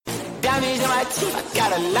diamonds in my teeth, I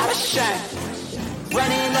got a lot of shine.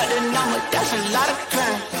 Running up the number, that's a lot of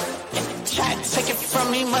crime. Try to take it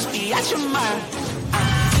from me, must be out your mind.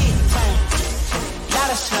 Big time,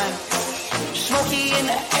 lot of slime. Smoky in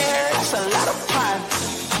the air, that's a lot of prime.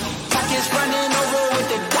 Pockets running over with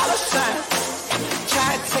the dollar sign.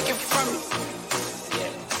 Try to take it from me.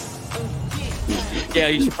 Yeah,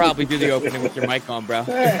 you should probably do the opening with your mic on, bro.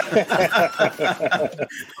 Yo,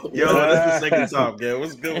 that's the second time, Gail.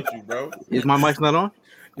 What's good with you, bro? Is my mic not on?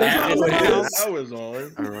 I was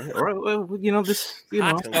on. All right. Well, this,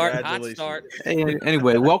 Hot start. Hey,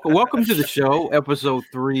 anyway, welcome to the show, episode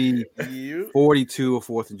 342 of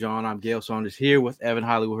Fourth and Jawn. I'm Gail Saunders here with Evan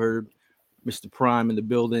Hollywood Herb, Mr. Prime in the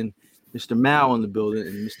building, Mr. Mal in the building,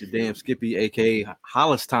 and Mr. Damn Skippy, aka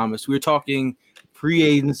Hollis Thomas. We're talking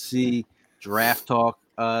pre-agency draft talk.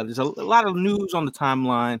 There's a lot of news on the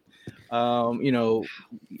timeline. How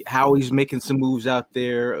he's making some moves out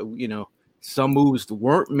there. Some moves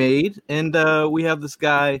weren't made, and we have this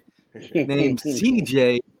guy named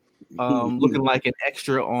CJ looking like an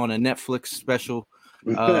extra on a Netflix special.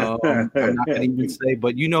 I'm not gonna even say,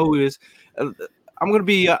 but you know who it is. I'm gonna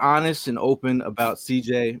be honest and open about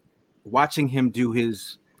CJ. Watching him do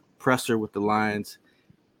his presser with the Lions,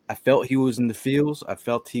 I felt he was in the feels. I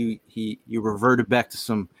felt he reverted back to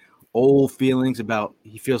some old feelings about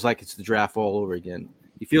he feels like it's the draft all over again.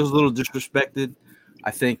 He feels a little disrespected. I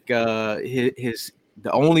think the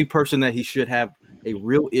only person that he should have a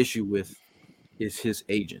real issue with is his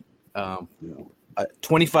agent. A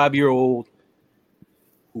 25-year-old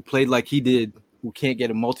who played like he did, who can't get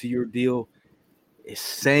a multi-year deal, is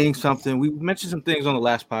saying something. We mentioned some things on the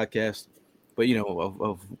last podcast, but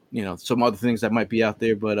some other things that might be out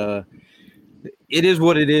there. But it is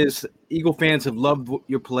what it is. Eagle fans have loved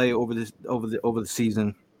your play over the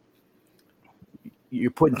season. You're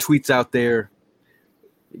putting tweets out there.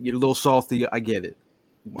 You're a little salty. I get it.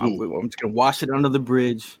 I'm just gonna wash it under the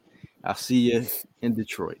bridge. I'll see you in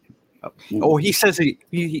Detroit. Oh, he says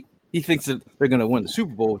he thinks that they're gonna win the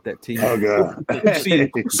Super Bowl with that team. Oh God! We'll see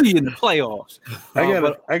you in the playoffs.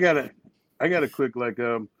 I got a quick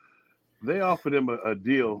they offered him a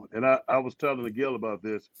deal, and I was telling Gil about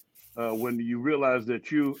this. When you realize that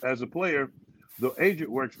you, as a player, the agent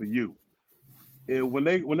works for you. And when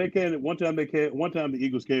they came one time the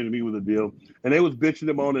Eagles came to me with a deal, and they was bitching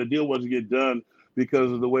them on the deal wasn't get done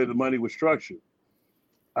because of the way the money was structured.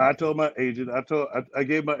 I told my agent, I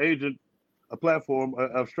gave my agent a platform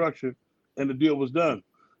of structure, and the deal was done.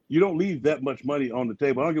 You don't leave that much money on the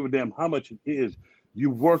table. I don't give a damn how much it is. You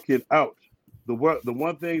work it out. The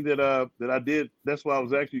one thing that I did, that's why I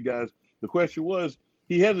was asking you guys. The question was,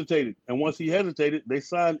 he hesitated, and once he hesitated, they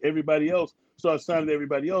signed everybody else. Started signing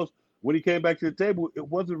everybody else. When he came back to the table, it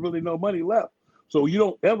wasn't really no money left. So you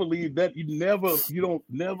don't ever leave that. You don't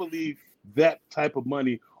never leave that type of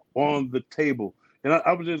money on the table. And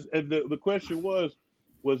I was just, and the question was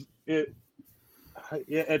it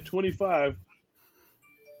at 25,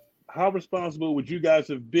 how responsible would you guys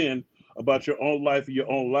have been about your own life and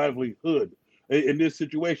your own livelihood in this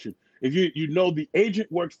situation? If you know the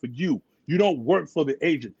agent works for you, you don't work for the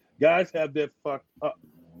agent. Guys have that fucked up.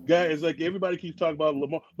 Guys, like everybody keeps talking about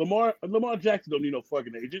Lamar Jackson don't need no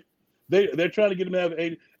fucking agent. They're trying to get him to have an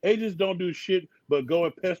agent. Agents don't do shit but go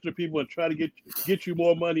and pester people and try to get you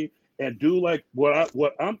more money and do like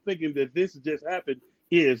what I'm thinking that this just happened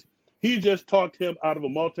is he just talked him out of a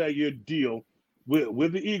multi-year deal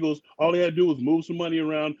with the Eagles. All he had to do was move some money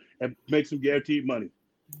around and make some guaranteed money.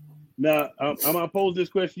 Now, I'm gonna pose this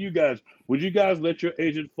question to you guys. Would you guys let your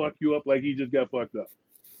agent fuck you up like he just got fucked up?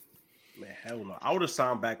 Man, hell no. I would have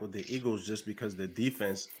signed back with the Eagles just because the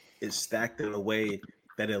defense is stacked in a way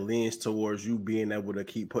that it leans towards you being able to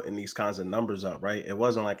keep putting these kinds of numbers up, right? It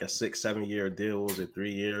wasn't like a 6-7 year deal. Was it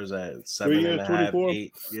 3 years at 7.5,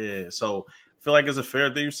 8? Yeah. So I feel like it's a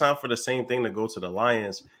fair thing. You signed for the same thing to go to the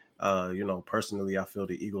Lions. Personally, I feel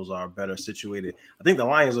the Eagles are better situated. I think the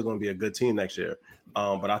Lions are going to be a good team next year.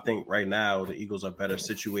 But I think right now the Eagles are better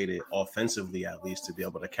situated offensively, at least, to be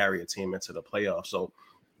able to carry a team into the playoffs. So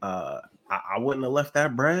I wouldn't have left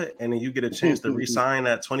that bread, and then you get a chance to re-sign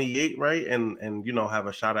at 28, right? And have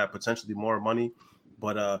a shot at potentially more money.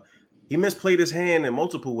 But he misplayed his hand in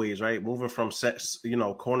multiple ways, right? Moving from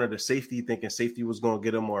corner to safety, thinking safety was going to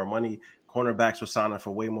get him more money. Cornerbacks were signing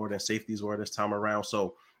for way more than safeties were this time around.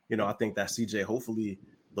 So, I think that CJ hopefully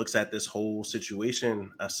looks at this whole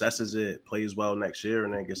situation, assesses it, plays well next year,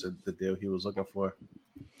 and then gets the deal he was looking for.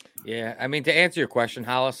 Yeah, I mean, to answer your question,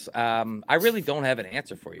 Hollis, I really don't have an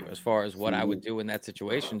answer for you as far as what I would do in that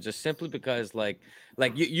situation, just simply because, like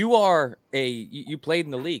you played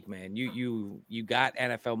in the league, man. You got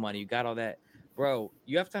NFL money, you got all that. bro,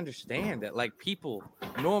 you have to understand that like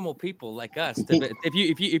normal people like us,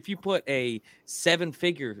 if you put a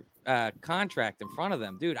 7-figure contract in front of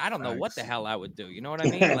them, dude, I don't know what the hell I would do. You know what I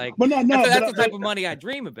mean? Like, but that's the type of money I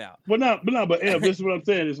dream about. But Ev, this is what I'm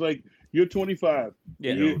saying. It's like you're 25,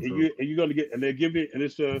 yeah, and you're gonna get, and they're giving, and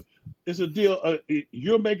it's a deal.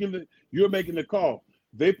 You're making the call.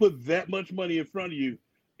 They put that much money in front of you,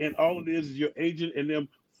 and all it is your agent and them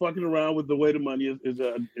fucking around with the way the money is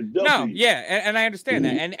dealt no, to you. yeah, and I understand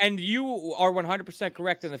that, and you are 100%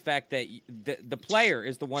 correct in the fact that the player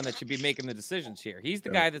is the one that should be making the decisions here. He's the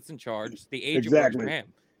guy that's in charge. The agent works for him.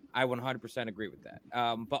 I 100% agree with that.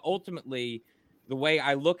 But ultimately, the way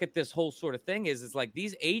I look at this whole sort of thing is like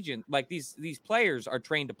these agents, like these players are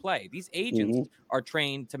trained to play. These agents are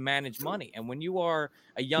trained to manage money. And when you are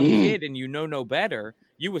a young kid and you know no better,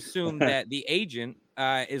 you assume that the agent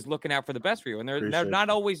is looking out for the best for you, and they're not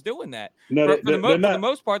always doing that. No, for the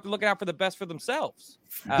most part, they're looking out for the best for themselves.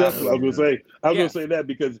 That's what I was gonna say. I was gonna say that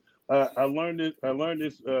because I learned this.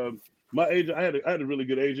 My agent, I had a really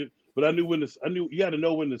good agent, but I knew you got to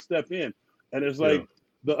know when to step in, and it's like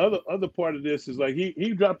the other part of this is like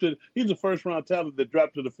he dropped it. He's a first round talent that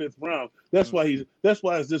dropped to the 5th round. That's why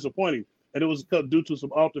it's disappointing, and it was due to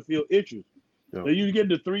some off the field issues. Now you get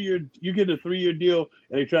the 3-year deal,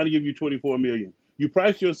 and they're trying to give you $24 million. You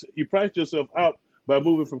priced yourself out by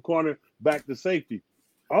moving from corner back to safety.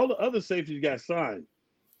 All the other safeties got signed.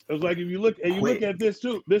 It was like if you look at this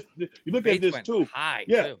too. High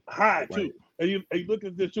too. And you look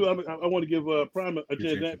at this too. I want to give Prime a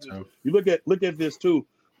chance. You look at this too.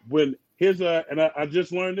 When and I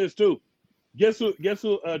just learned this too. Guess who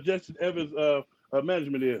Justin Evans'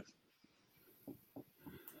 management is?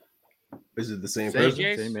 Is it the same person?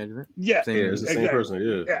 Same management. Yeah, it's the same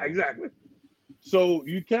person. Yeah, exactly. So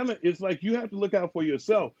you it's like you have to look out for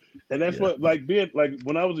yourself, and that's what being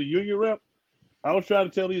when I was a union rep, I was trying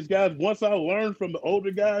to tell these guys. Once I learned from the older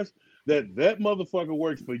guys that motherfucker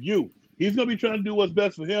works for you. He's gonna be trying to do what's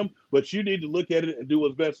best for him, but you need to look at it and do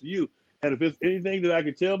what's best for you. And if it's anything that I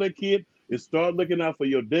can tell that kid, is start looking out for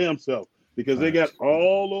your damn self, because they got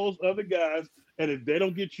all those other guys. And if they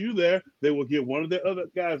don't get you there, they will get one of their other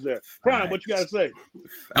guys there. Prime, what you got to say?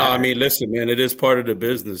 I mean, listen, man, it is part of the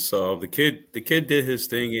business. So the kid did his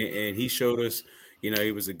thing, and he showed us,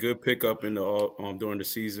 he was a good pickup in the during the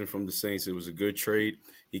season from the Saints. It was a good trade.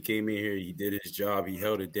 He came in here, he did his job, he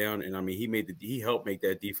held it down, and I mean, he helped make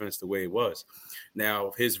that defense the way it was.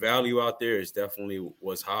 Now, his value out there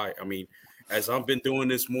was high. I mean, as I've been doing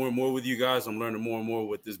this more and more with you guys, I'm learning more and more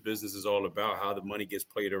what this business is all about, how the money gets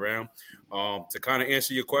played around. To kind of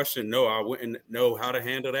answer your question, no, I wouldn't know how to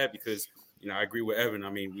handle that because, I agree with Evan. I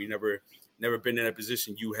mean, we never been in a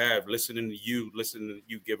position you have. Listening to you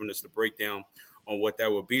giving us the breakdown on what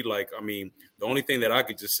that would be like. I mean, the only thing that I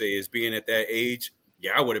could just say is being at that age,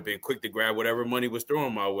 I would have been quick to grab whatever money was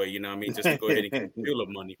thrown my way, just to go ahead and get the deal of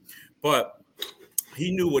money. But he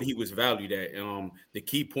knew what he was valued at. The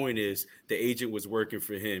key point is the agent was working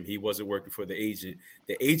for him. He wasn't working for the agent.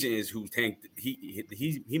 The agent is who tanked.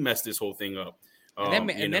 He messed this whole thing up. And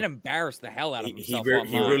then embarrassed the hell out of himself.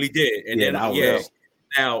 He really did. And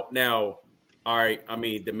now, all right. I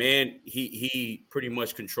mean, the man, he pretty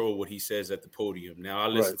much controlled what he says at the podium. Now, I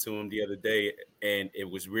listened to him the other day, and it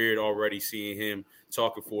was weird already seeing him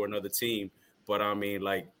talking for another team. But I mean,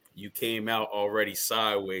 you came out already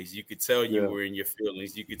sideways. You could tell you were in your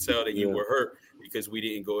feelings. You could tell that you were hurt because we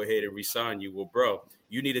didn't go ahead and re-sign you. Well, bro,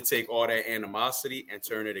 you need to take all that animosity and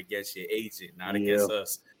turn it against your agent, not against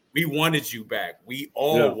us. We wanted you back. We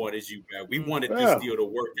all wanted you back. We wanted this deal to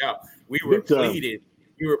work out. We were pleading.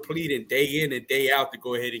 We were pleading day in and day out to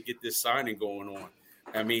go ahead and get this signing going on.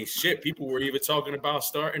 I mean, shit, people were even talking about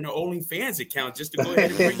starting an OnlyFans account just to go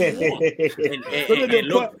ahead and bring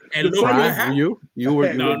you on. And look what happened. You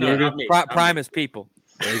were not me. Prime is people.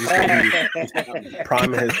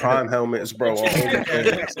 Prime helmets, bro.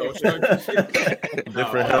 Different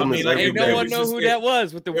helmets. Ain't no one know who that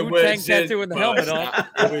was with the Wu-Tang tattoo and the helmet on.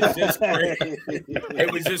 It was just crazy.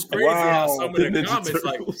 It was just crazy how some of the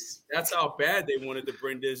comments, that's how bad they wanted to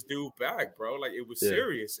bring this dude back, bro. It was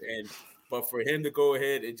serious. But for him to go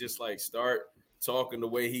ahead and just start talking the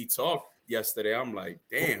way he talked yesterday, I'm like,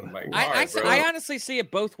 damn. I honestly see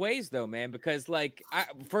it both ways though, man, because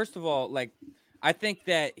first of all, I think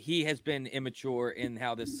that he has been immature in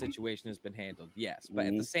how this situation has been handled. Yes. But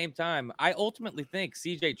at the same time, I ultimately think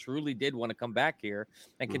CJ truly did want to come back here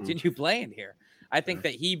and continue playing here. I think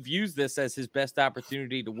that he views this as his best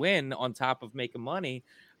opportunity to win on top of making money.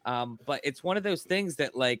 But it's one of those things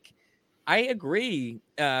that I agree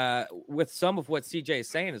with some of what CJ is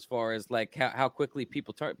saying as far as like how quickly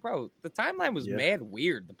people turn. Bro, the timeline was mad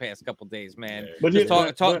weird the past couple days, man. But Just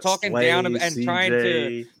yeah, talking Slay, down and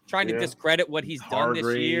CJ, trying to yeah. discredit what he's done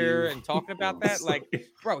this year and talking about that. Like,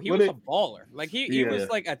 bro, he was a baller. Like he was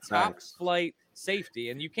like a top flight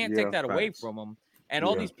safety, and you can't take that away from him. And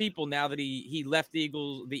all these people, now that he left the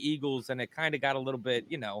Eagles, and it kind of got a little bit,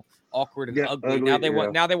 awkward and ugly. Now they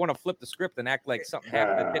want to flip the script and act like something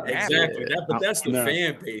happened that didn't happen. Exactly. But that's the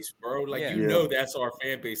fan base, bro. Like know that's our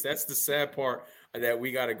fan base. That's the sad part that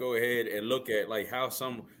we got to go ahead and look at, like how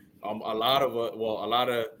some a lot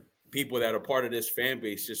of people that are part of this fan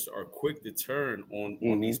base just are quick to turn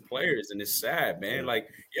on these players, and it's sad, man. Like,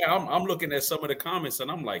 I'm looking at some of the comments, and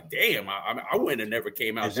I'm like, damn, I wouldn't have never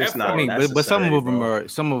came out. That far. I mean, but some of them are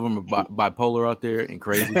bipolar out there and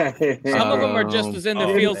crazy. Some of them are just as in the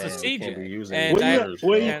fields as CJ.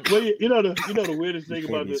 You know the weirdest thing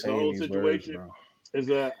about the whole situation is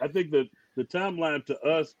that I think that the timeline to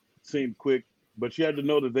us seemed quick, but you had to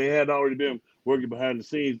know that they had already been working behind the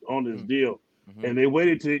scenes on this deal. And they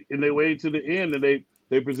waited to the end, and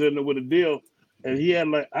they presented him with a deal, and he had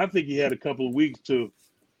I think he had a couple of weeks to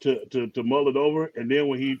mull it over, and then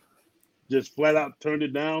when he just flat out turned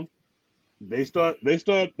it down, they start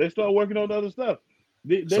working on other stuff.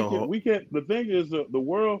 We can't. The thing is, the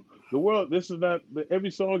world. This is not.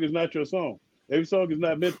 Every song is not your song. Every song is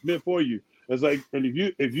not meant for you. It's like, and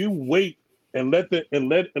if you wait and let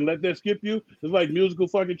that skip you, it's like musical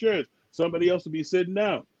fucking chairs. Somebody else will be sitting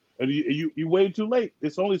down. And you wait too late.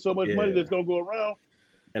 It's only so much money that's gonna go around.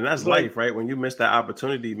 And that's life, right? When you miss that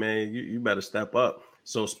opportunity, man, you better step up.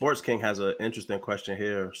 So Sports King has an interesting question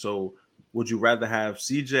here. So would you rather have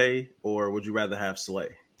CJ or would you rather have Slay?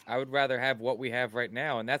 I would rather have what we have right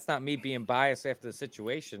now, and that's not me being biased after the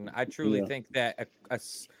situation. I truly think that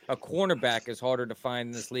a cornerback is harder to find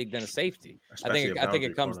in this league than a safety. I think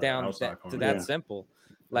it comes down to that simple.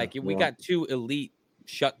 Like we got two elite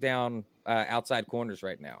shut down outside corners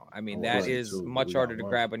right now. I mean, that is much harder to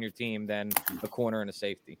grab on your team than a corner and a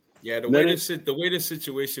safety. Yeah, the way the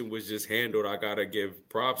situation was just handled, I gotta give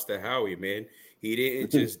props to Howie, man. He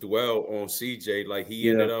didn't just dwell on CJ. Like he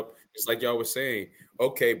ended up, it's like y'all was saying,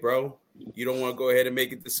 okay, bro, you don't want to go ahead and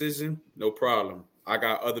make a decision? No problem. I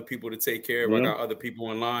got other people to take care of. I got other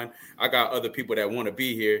people in line. I got other people that want to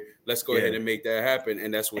be here. Let's go ahead and make that happen.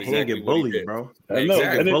 And that's what he didn't get bullied, bro. Exactly. He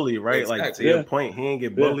didn't get bullied, right? Exactly. Like to your point, he didn't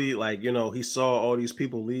get bullied. Like, he saw all these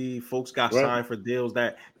people leave. Folks got signed for deals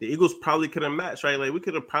that the Eagles probably could have matched, right? Like we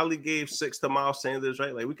could have probably gave 6 to Miles Sanders,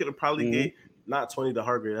 right? Like we could have probably gave not 20 to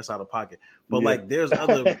Hargrave. That's out of pocket. But like there's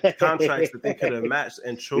other contracts that they could have matched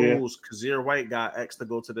and chose. Kazir White got X to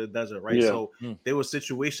go to the desert, right? So there were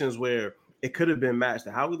situations where it could have been matched.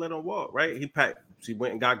 How we let him walk, right? He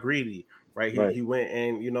went and got greedy, right? He went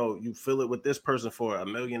and you fill it with this person for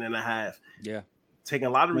 $1.5 million. Yeah, taking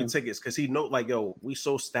lottery tickets because he know like we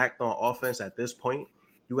so stacked on offense at this point.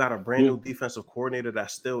 You got a brand new defensive coordinator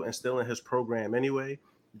that's still instilling his program anyway.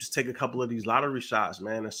 You just take a couple of these lottery shots,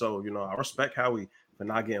 man. And so I respect Howie for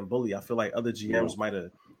not getting bullied. I feel like other GMs might have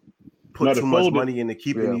put too much money into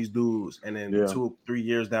keeping these dudes, and then 2-3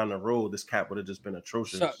 years down the road, this cap would have just been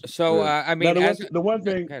atrocious. I mean, the one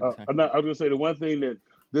thing I was gonna say, the one thing that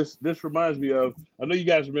this reminds me of. I know you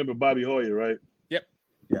guys remember Bobby Hoyer, right? Yep.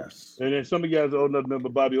 Yes. And then some of you guys are old enough to remember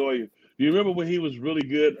Bobby Hoyer. Do you remember when he was really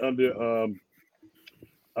good under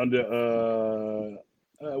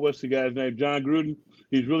what's the guy's name? John Gruden.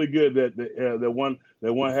 He's really good that one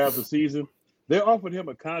half the season. They offered him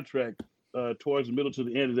a contract towards the middle to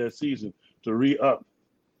the end of that season to re-up.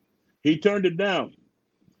 He turned it down.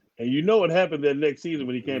 And you know what happened that next season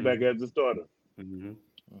when he came back as a starter.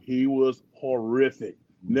 He was horrific.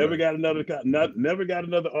 Never got another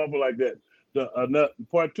offer like that.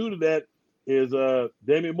 Part 2 to that is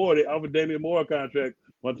Damian Moore. They offered Damian Moore a contract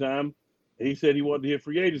one time. And he said he wanted to hit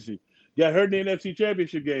free agency. Got hurt in the NFC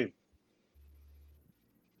Championship game.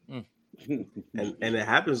 And it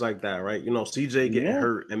happens like that, right? CJ getting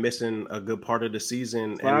hurt and missing a good part of the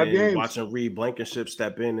season, and then watching Reed Blankenship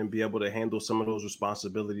step in and be able to handle some of those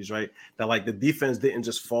responsibilities, right? That like the defense didn't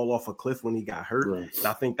just fall off a cliff when he got hurt. Right. And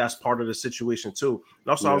I think that's part of the situation too.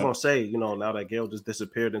 And also, I was gonna say, now that Gale just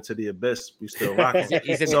disappeared into the abyss, we still rocking.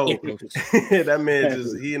 So that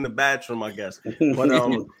man he in the bathroom, I guess.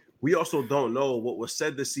 But we also don't know what was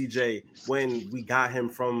said to CJ when we got him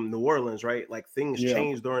from New Orleans, right? Like things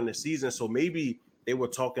changed during the season. So maybe they were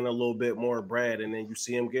talking a little bit more Brad, and then you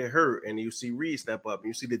see him get hurt, and you see Reed step up, and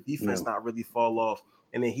you see the defense not really fall off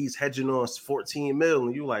and then he's hedging on 14 mil,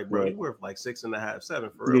 and you like, bro, Right. you worth like 6.5, 7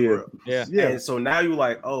 for real. For real. Yeah. And so now you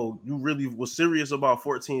like, oh, you really was serious about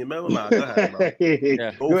 14 mil? Nah, go ahead, bro.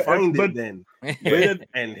 Yeah. Go find But- it then. But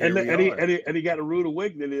And he got a rude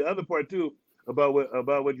awakening. The other part too about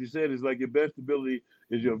what you said is like your best ability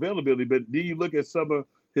is your availability. But then you look at some of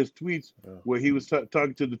his tweets where he was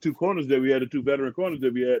talking to the two corners that we had, the two veteran corners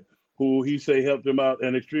that we had, who he say helped him out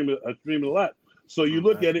and extremely a lot. So you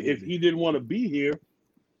look at it, if he didn't want to be here,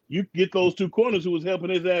 you get those two corners who was helping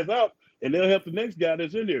his ass out, and they'll help the next guy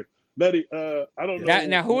that's in there. Betty, I don't know.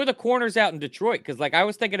 Now, who are the corners out in Detroit? Because, like, I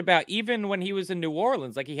was thinking about even when he was in New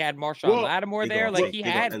Orleans, like he had Marshawn Lattimore there. Like he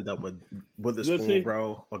had end up with Witherspoon,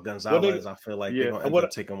 bro, or Gonzalez. I feel like they're gonna end up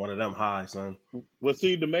taking one of them high, son. Well,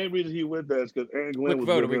 see, the main reason he went there is because Aaron Glenn was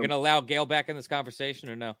vote. Are with we him. going to allow Gale back in this conversation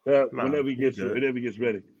or no? Whenever he gets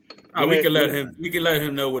ready. We can let him. We can let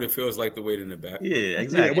him know what it feels like to wait in the back. Yeah,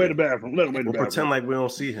 exactly. Yeah, wait in the bathroom. Let him wait in the bathroom. Pretend like we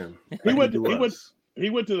don't see him. He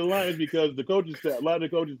went to the Lions because the coaching staff, a lot of the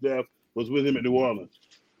coaching staff was with him in New Orleans.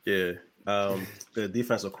 Yeah. The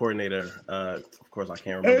defensive coordinator, of course, I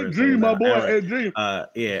can't remember. AG, my boy, AG.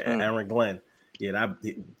 Aaron Glenn. Yeah,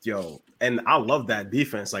 and I love that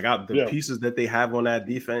defense. Like the pieces that they have on that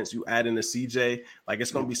defense, you add in the CJ, like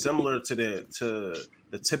it's gonna be similar to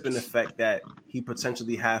the tipping effect that he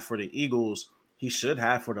potentially had for the Eagles. He should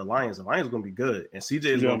have for the Lions. The Lions are gonna be good, and CJ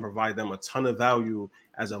is gonna provide them a ton of value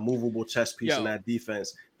as a movable chess piece in that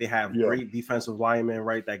defense. They have great defensive linemen,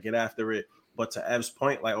 right, that get after it. But to Ev's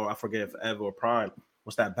point, like, or I forget if Ev or Prime,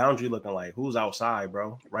 what's that boundary looking like? Who's outside,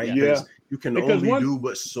 bro? Right? Yeah. You can only do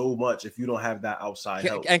but so much if you don't have that outside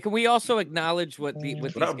help. And can we also acknowledge what these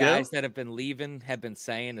guys that have been leaving have been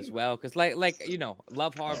saying as well? Because like you know,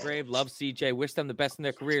 love Hargrave, love CJ, wish them the best in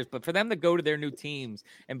their careers. But for them to go to their new teams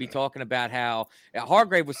and be talking about how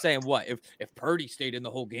Hargrave was saying, what if Purdy stayed in the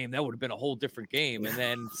whole game, that would have been a whole different game. And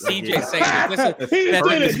then CJ saying, listen, that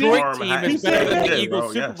the Detroit team is better than the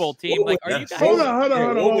Eagles Super Bowl team. Like, are you guys? Hold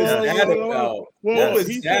on. What was that about? What was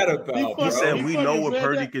that about? He said we know what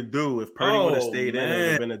Purdy could do. If Purdy would have stayed in, it would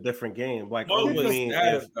have been a different game. Like, what was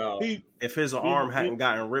that about? If his arm hadn't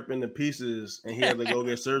gotten ripped into pieces and he had to go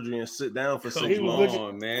get surgery and sit down for 6 months,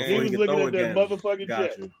 he was looking at that motherfucking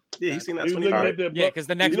jet. Yeah, he seen that 20 million. Yeah, because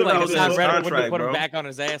the next one was not ready to put him back on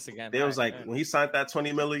his ass again. It was like when he signed that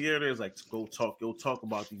 20 million a year, they was like, go talk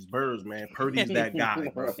about these birds, man. Purdy's that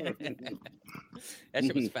guy, bro. That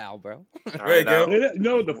shit was foul, bro. Right, you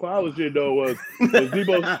know what the foul shit though was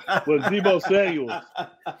Debo Samuels.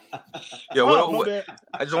 Yeah,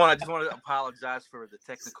 I just want to apologize for the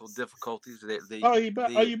technical difficulties. Are you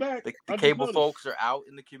back? The cable folks are out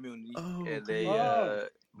in the community, and they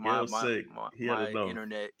my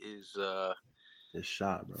internet is it's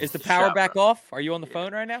shot, bro. Is the power back off? Are you on the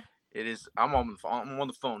phone right now? It is. I'm on the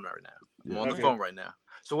phone right now. I'm on the phone right now.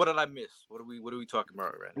 So what did I miss? What are we talking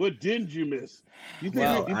about right now? What didn't you miss? You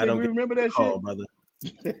think we remember that shit, brother?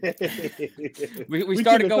 we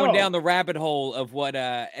started going down the rabbit hole of what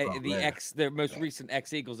the most recent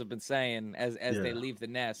ex-Eagles have been saying as they leave the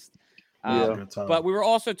nest. But we were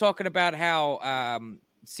also talking about how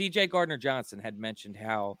C.J. Gardner-Johnson had mentioned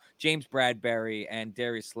how James Bradbury and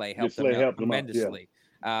Darius Slay helped him out tremendously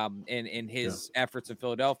in his efforts in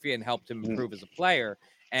Philadelphia and helped him improve as a player.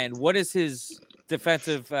 And what is his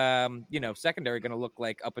defensive, secondary going to look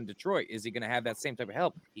like up in Detroit? Is he going to have that same type of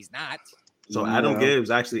help? He's not. So Adam Gibbs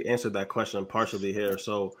actually answered that question partially here.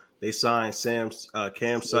 So they signed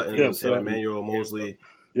Cam Sutton and Emmanuel Mosley.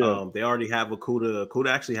 Yeah. They already have Okudah. Okudah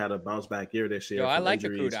actually had a bounce back year this year. I like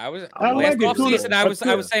Okudah.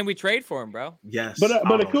 I was saying we trade for him, bro. Yes, but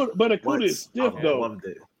Okudah is stiff though. Loved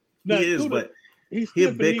it. He is, but he's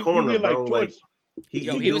a big corner, bro. Like,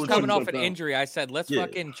 he was coming off an injury. I said, let's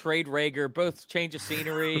fucking trade Rager. Both change of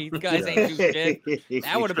scenery. The guys ain't do shit.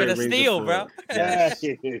 That would have been a steal, bro.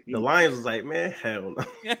 The Lions was like, man, hell no.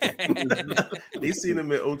 They seen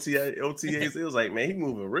him in OTAs. It was like, man, he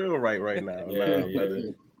moving real right now.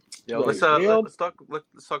 Let's talk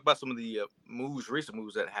about some of the recent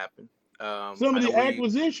moves that happened. Some of the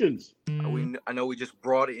acquisitions. I know we just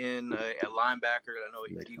brought in a linebacker. I know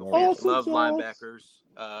Eagle fans love linebackers.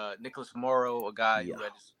 Nicholas Morrow, a guy who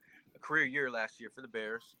had a career year last year for the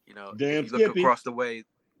Bears. You know, if you look across the way,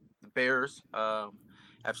 the Bears have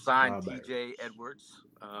signed TJ Edwards,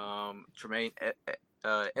 Tremaine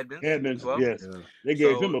Edmonds as well. Yes. They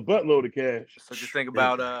gave him a buttload of cash. So just think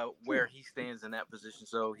about where he stands in that position.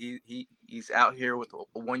 So he's out here with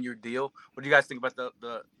a 1-year deal. What do you guys think about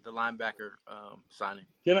the linebacker signing?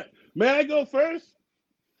 May I go first?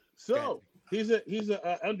 So he's a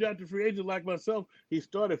undrafted free agent like myself. He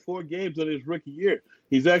started 4 games on his rookie year.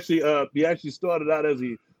 He actually started out as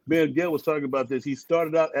a Ben Gill was talking about this. He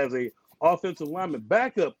started out as a offensive lineman,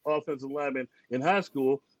 backup offensive lineman in high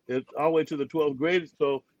school, all the way to the 12th grade.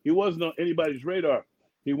 So he wasn't on anybody's radar.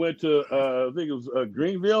 He went to I think it was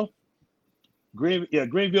Greenville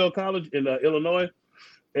College in Illinois,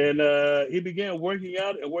 and he began working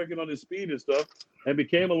out and working on his speed and stuff, and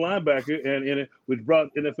became a linebacker, and which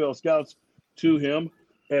brought NFL scouts to him,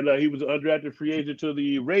 and he was an undrafted free agent to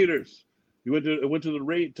the Raiders. He went to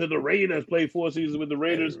the Raiders, played 4 seasons with the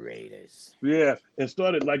Raiders. Yeah, and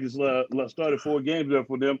started started 4 games there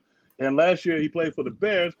for them, and last year he played for the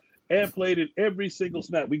Bears and played in every single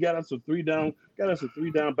snap. We got us a 3-down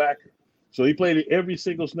backer. So he played in every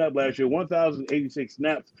single snap last year, 1,086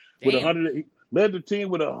 snaps. With 100, he led the team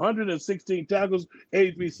with 116 tackles,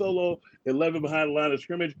 83 solo, 11 behind the line of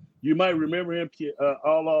scrimmage. You might remember him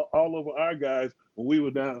all over our guys when we were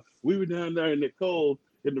down there in the cold,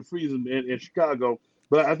 in the freezing in Chicago.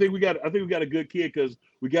 But I think we got a good kid because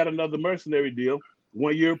we got another mercenary deal.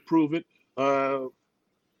 1 year, prove it.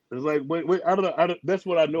 It's like I don't know. That's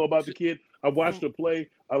what I know about the kid. I watched him play.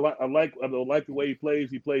 I like the way he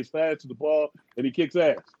plays. He plays fast to the ball and he kicks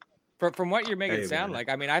ass. From what you're making it sound like,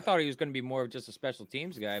 I mean, I thought he was going to be more of just a special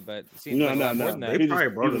teams guy, but it seems no. More than that. They probably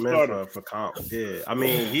brought him in for comp. Yeah, I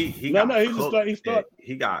mean, he got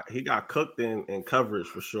cooked in coverage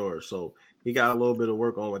for sure. So he got a little bit of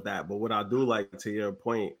work on with that. But what I do like, to your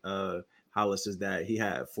point, Hollis, is that he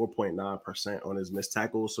had 4.9% on his missed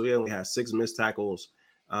tackles. So he only had 6 missed tackles.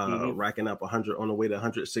 Racking up 100 on the way to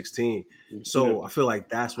 116. So I feel like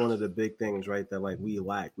that's one of the big things, right? That like we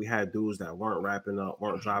lack. We had dudes that weren't wrapping up,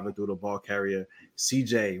 weren't driving through the ball carrier.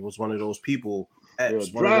 CJ was one of those people.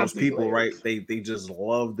 Right? They just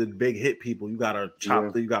love the big hit people. You gotta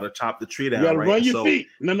chop the tree down. You gotta right? run your feet.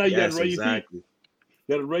 No, you gotta run your feet. You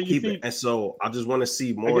gotta run your feet. And so I just want to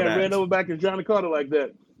see more. I ran over back in Johnny Carter like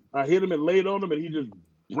that. I hit him and laid on him, and he just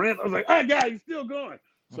ran. I was like, "Ah, guy, he's still going."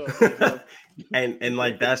 So, and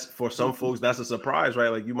like that's for some folks that's a surprise, right?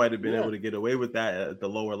 Like you might have been able to get away with that at the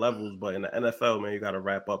lower levels, but in the NFL, man, you got to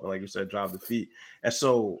wrap up and, like you said, drive the feet. And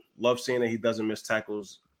so love seeing that he doesn't miss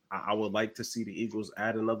tackles. I would like to see the Eagles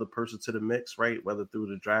add another person to the mix, right? Whether through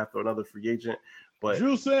the draft or another free agent. But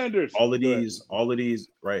Drew Sanders, all of these,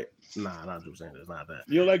 right? Nah, not Drew Sanders, not that.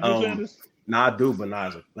 You don't like Drew Sanders? Nah, I do, but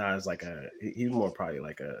Nas like he's more probably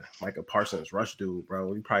like a Parsons Rush dude,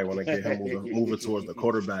 bro. You probably want to get him moving towards the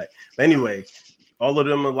quarterback. But anyway, all of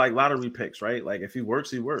them are like lottery picks, right? Like if he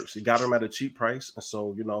works, he works. You got him at a cheap price, and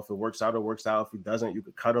so if it works out, it works out. If he doesn't, you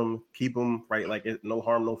could cut him, keep him, right? Like no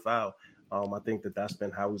harm, no foul. I think that's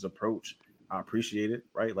been how he's approached. I appreciate it,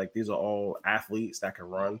 right? Like these are all athletes that can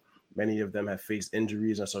run. Many of them have faced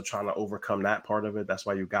injuries, and so trying to overcome that part of it. That's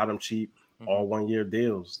why you got him cheap. All 1 year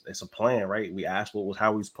deals. It's a plan, right? We asked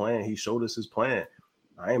how he's playing. He showed us his plan.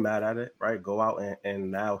 I ain't mad at it, right? Go out and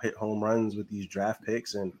now hit home runs with these draft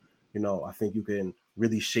picks. And, I think you can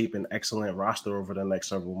really shape an excellent roster over the next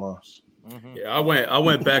several months. Yeah, I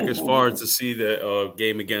went back as far as to see the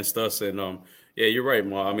game against us. And, yeah, you're right,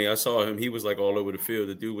 Ma. I mean, I saw him. He was like all over the field.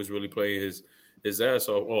 The dude was really playing his ass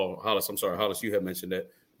off. Oh, Hollis, I'm sorry. Hollis, you had mentioned that.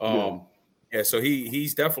 Yeah, so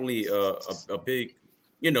he's definitely a big,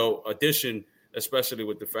 addition, especially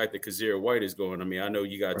with the fact that Kazir White is going. I mean, I know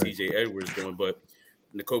you got TJ Edwards going, but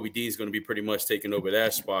Nakobe Dean's going to be pretty much taking over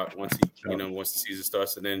that spot once the season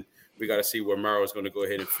starts, and then we got to see where Morrow is going to go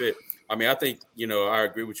ahead and fit. I mean, I think I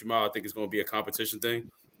agree with you, Mal. I think it's going to be a competition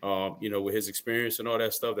thing. With his experience and all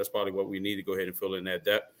that stuff, that's probably what we need to go ahead and fill in that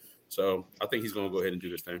depth. So I think he's going to go ahead and do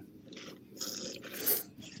this thing.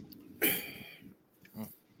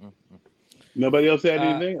 Nobody else had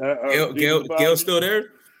anything? Gail's still there?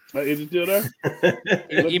 Is he still there?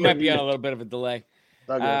 He might be on a little bit of a delay.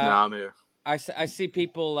 I'm here. I see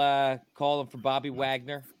people calling for Bobby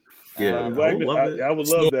Wagner. Yeah, Wagner, I would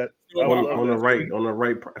love that. On the right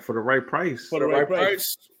price. For the right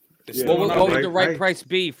price. Yeah. What would the right price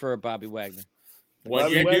be for a Bobby Wagner?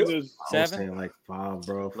 Bobby Wagner's 7? Like 5,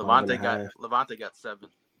 bro. Levante got 7.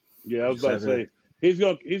 Yeah, I was about to say he's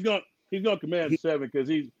gonna command 7 because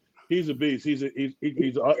he's a beast. He's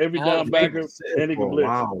every down backer and he can blitz.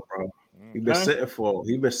 Wow, bro. He's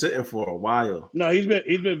been sitting for a while. No, he's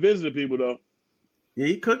been visiting people though. Yeah,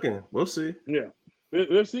 he cooking. We'll see. Yeah,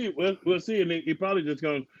 we'll see. We'll see. And he probably just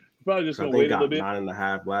gonna wait a little bit.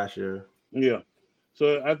 9.5 last year. Yeah.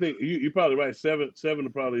 So I think you're probably right. 7 will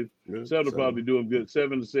probably do him good.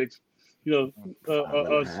 7 to 6. Fully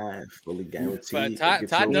guaranteed. But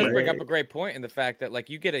Todd does bring up a great point in the fact that like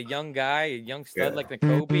you get a young guy, a young stud like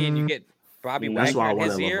Nakobe, and you get Bobby Wagner. That's why I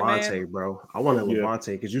wanted Levante, man. Bro. I wanted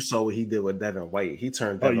Levante because you saw what he did with Devin White. He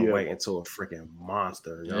turned Devin White into a freaking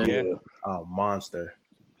monster. Yo. Yeah. A monster.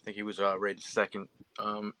 I think he was rated second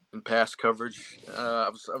in pass coverage. I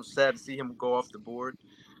was sad to see him go off the board.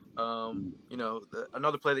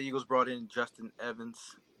 Another player the Eagles brought in, Justin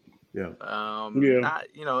Evans. Yeah. Not,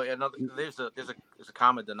 there's a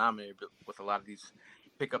common denominator with a lot of these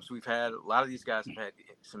pickups we've had. A lot of these guys have had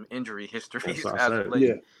some injury histories as of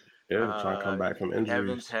late. Yeah, trying to come back from injuries.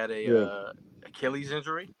 Evans had a Achilles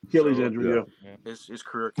injury. His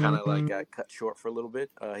career kind of like got cut short for a little bit.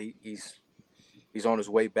 He's on his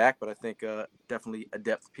way back, but I think definitely a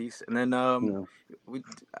depth piece. And then I don't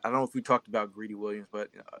know if we talked about Greedy Williams, but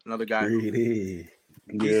another guy he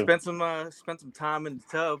spent some time in the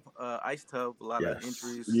tub, ice tub, a lot of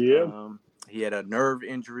injuries. Yeah. He had a nerve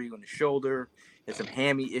injury on his shoulder, had some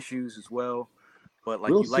hammy issues as well. But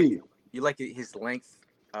like you like his length,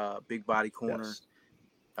 big body corner. Yes.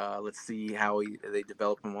 Let's see how they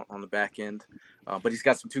develop him on the back end. But he's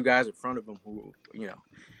got some two guys in front of him who,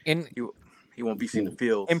 he won't be seeing the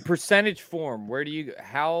field. In percentage form,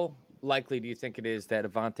 how likely do you think it is that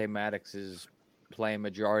Avonte Maddox is playing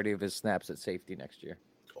majority of his snaps at safety next year?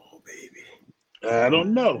 Oh, baby. I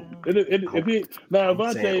don't know. Avonte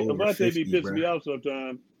be pissing me off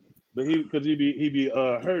sometimes, but he be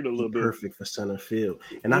hurt a little bit. Perfect for center field,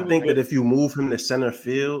 and I think that if you move him to center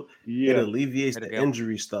field, it alleviates the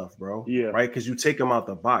injury stuff, bro. Yeah, right. Because you take him out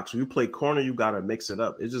the box. When you play corner, you gotta mix it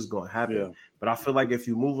up. It's just gonna happen. Yeah. But I feel like if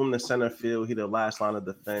you move him to center field, he the last line of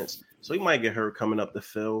defense, so he might get hurt coming up the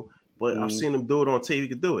field. But I've seen him do it on tape. He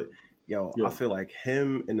could do it. I feel like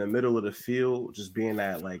him in the middle of the field, just being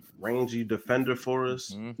that like rangy defender for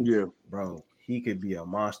us. Yeah, bro, he could be a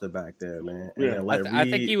monster back there, man. Yeah, I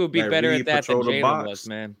think he would be better at that than Jalen was,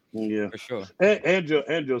 man. Yeah, for sure. And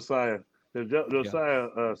Josiah.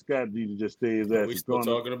 Josiah Scott need to just stay his ass. We still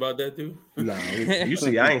talking about that dude? No, you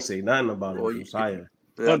see, I ain't say nothing about Josiah.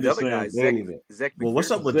 The other guy, Zach McPherson. Well,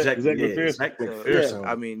 what's up with Zach McPherson? Zach McPherson.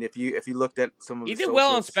 I mean, if you looked at some of he did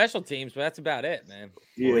well on special teams, but that's about it, man.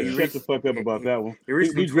 Yeah, shut the fuck up about that one.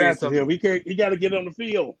 He drafted him. He got to get on the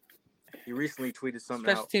field. He recently tweeted something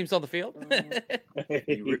special teams on the field.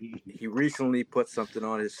 He recently put something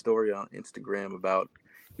on his story on Instagram about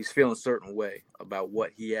he's feeling a certain way about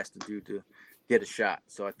what he has to do to get a shot.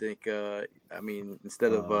 So I think,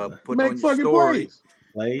 instead of putting on your story.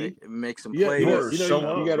 Make some plays. You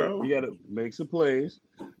gotta make some plays.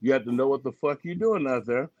 You have to know what the fuck you're doing out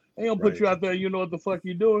there. They don't put you out there. You know what the fuck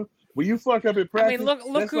you're doing. When you fuck up in practice, I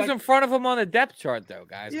mean, look who's in front of him on the depth chart, though,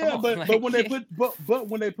 guys. Yeah, but when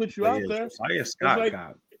they put you out there,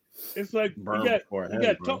 it's like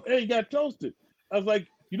you got toasted. I was like,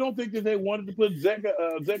 you don't think that they wanted to put Zach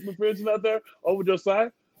McPherson out there over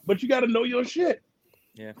Josiah, but you got to know your shit.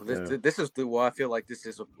 Yeah, this is I feel like this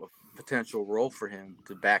is a potential role for him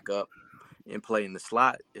to back up and play in the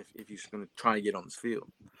slot if he's going to try to get on this field.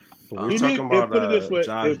 We're talking about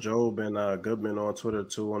Josh Jobe and Goodman on Twitter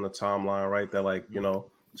too on the timeline, right? That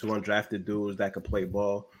two undrafted dudes that could play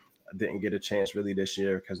ball didn't get a chance really this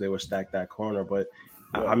year because they were stacked that corner. But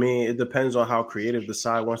I mean, it depends on how creative the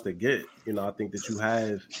side wants to get. I think that you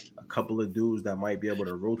have a couple of dudes that might be able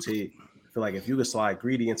to rotate. I feel like if you could slide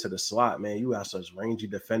Greedy into the slot, man, you got such rangy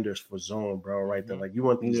defenders for zone, bro, right there. Like you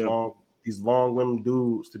want these long limbed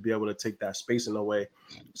dudes to be able to take that spacing away.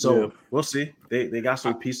 So we'll see. They got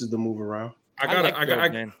some pieces to move around.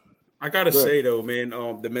 I gotta say though, man,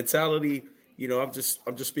 the mentality, I'm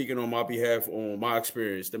just speaking on my behalf on my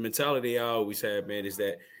experience. The mentality I always had, man, is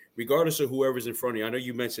that regardless of whoever's in front of you, I know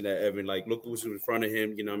you mentioned that, Evan, like look who's in front of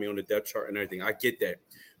him, on the depth chart and everything. I get that.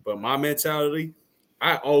 But my mentality,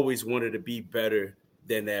 I always wanted to be better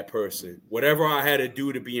than that person. Whatever I had to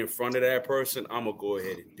do to be in front of that person, I'm going to go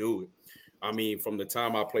ahead and do it. I mean, from the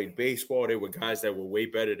time I played baseball, there were guys that were way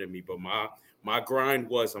better than me. But my grind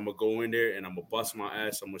was I'm going to go in there and I'm going to bust my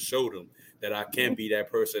ass. I'm going to show them that I can be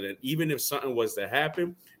that person. And even if something was to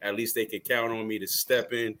happen, at least they could count on me to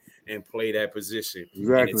step in and play that position.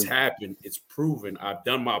 Exactly. And it's happened. It's proven. I've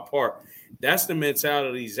done my part. That's the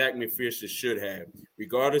mentality Zach McPherson should have,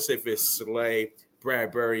 regardless if it's Slay,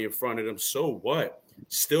 Bradbury in front of them. So what?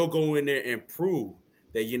 Still go in there and prove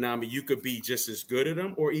that, you could be just as good at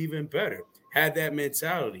them or even better. Have that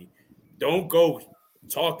mentality. Don't go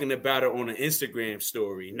talking about it on an Instagram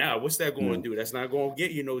story. Now, what's that going to do? That's not going to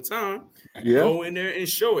get you no time. Yeah. Go in there and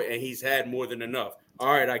show it. And he's had more than enough.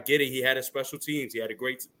 All right, I get it. He had a special teams. He had a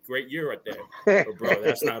great year right there. But bro,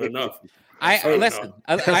 that's not enough. I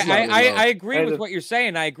agree with And what you're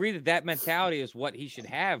saying. I agree that mentality is what he should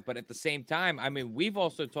have. But at the same time, I mean, we've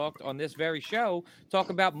also talked on this very show, talk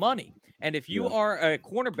about money. And if you are a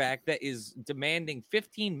cornerback that is demanding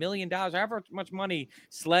 $15 million, however much money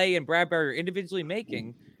Slay and Bradbury are individually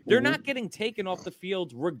making, they're not getting taken off the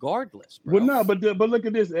field regardless, bro. Well, no, but look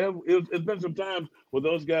at this. It's been some times where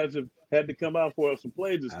those guys have had to come out for some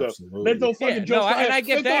plays and stuff. Absolutely. They throw fucking Josiah. and I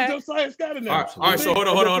get that. Josiah Scott in there. All right, so hold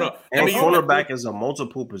on. And cornerback is a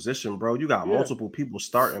multiple position, bro. You got multiple people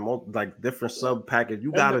starting, like different sub package.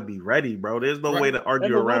 You got to be ready, bro. There's no way to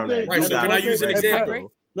argue around that. Right, so can I use an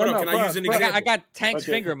example? Can I use an example? I got Tank's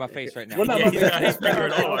finger in my face right now. Well, no, he's got his finger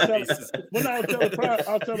in all our I'll faces.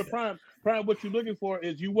 tell the Prime, what you're looking for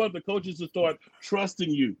is you want the coaches to start trusting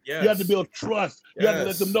you. Yes. You have to build trust. You have to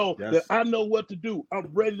let them know Yes. that I know what to do. I'm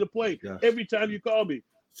ready to play every time you call me.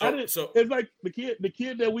 It's like the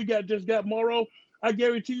kid that we just got Morrow. I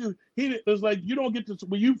guarantee you, it was like you don't get to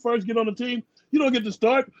when you first get on the team, you don't get to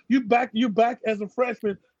start. You're back as a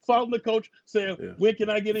freshman, following the coach, saying, "When can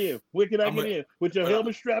I get in? When can I get in?" With your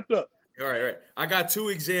helmet strapped up. All right. I got two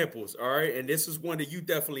examples. All right, and this is one that you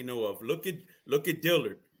definitely know of. Look at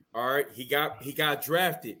Dillard. All right, he got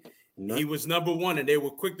drafted. He was number 1, and they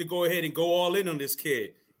were quick to go ahead and go all in on this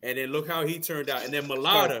kid. And then look how he turned out. And then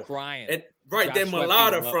Mulata, crying.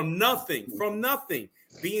 Mulata from nothing,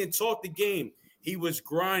 being taught the game. He was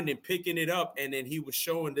grinding, picking it up, and then he was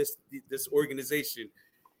showing this organization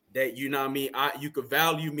that, you know what I mean, you could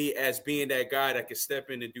value me as being that guy that could step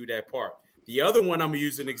in and do that part. The other one, I'm going to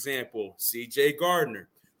use an example, C.J. Gardner,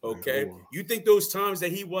 okay? You think those times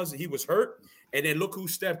that he was hurt? And then look who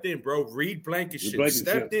stepped in, bro. Reed Blankenship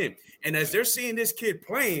stepped in. And as they're seeing this kid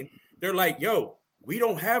playing, they're like, yo, we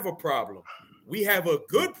don't have a problem. We have a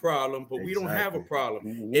good problem, but we don't have a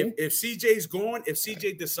problem. If CJ's gone, if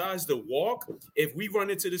CJ decides to walk, if we run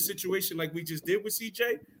into the situation like we just did with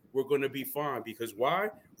CJ, we're going to be fine. Because why?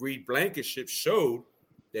 Reed Blankenship showed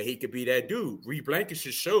that he could be that dude. Reed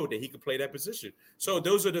Blankenship showed that he could play that position. So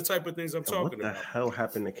those are the type of things I'm talking about. What the hell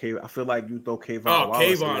happened to Kayvon? I feel like you throw Kayvon.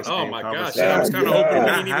 Kayvon. Oh my gosh. I was kind of hoping we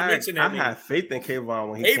didn't even mention that. I had faith in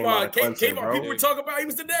Kayvon when he came out of Clemson, bro. People were talking about he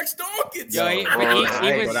was the next Dawkins.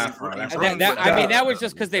 That was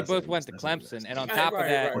just because they both went to Clemson, and on top of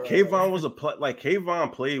that, Kayvon was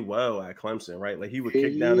Kayvon played well at Clemson, right? Like he would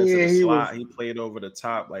kick down into the slot. He played over the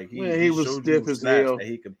top. Like he was stiff as hell. That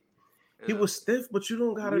he could. He was stiff, but you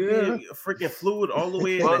don't gotta be freaking fluid all the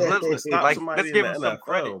way in. Let's give him some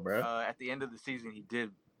credit, bro. At the end of the season,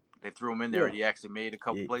 they threw him in there, and he actually made a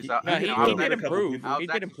couple plays. He did improve.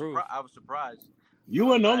 I was surprised. You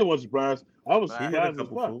weren't the only one surprised. I was surprised as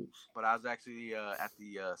well. But I was actually at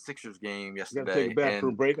the Sixers game yesterday. Gotta take a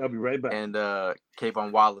bathroom break. I'll be right back. And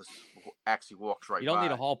Kayvon Wallace actually walks right by. You don't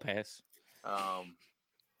need a hall pass.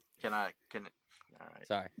 Can I? All right.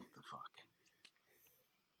 Sorry. Fuck.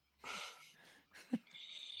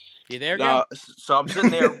 You there, guy? So I'm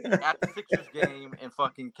sitting there at the Sixers game, and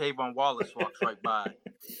fucking Kayvon Wallace walks right by.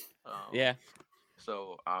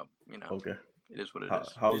 So, okay. It is what it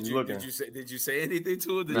is. How was he looking? Did you say anything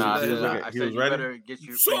to him? I said you better get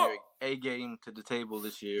your A game to the table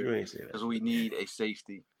this year because we need a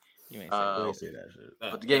safety. You ain't say that shit.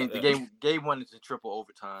 But the game went into triple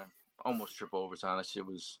overtime, almost triple overtime. That shit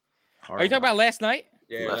was. Are you talking about last night?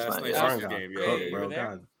 Yeah, last night's game. Bro,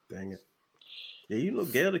 God dang it. Yeah, you know,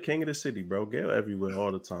 Gail the king of the city, bro. Gail everywhere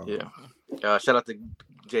all the time. Yeah. Shout out to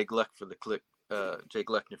Jake Gleckner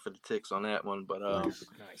for the ticks on that one. But nice.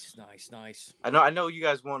 I know you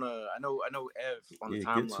guys wanna. I know Ev on the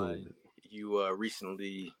timeline. You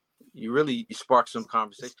recently, you sparked some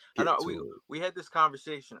conversation. I know we had this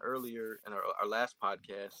conversation earlier in our last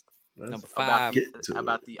podcast. Number 5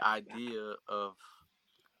 about the idea of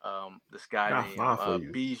this guy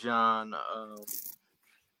named Jawn.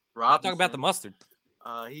 Robinson. Talk about the mustard.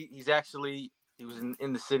 He was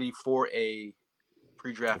in the city for a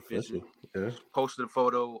pre-draft visit. Yeah. Posted a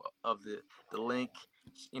photo of the link.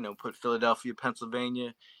 Put Philadelphia,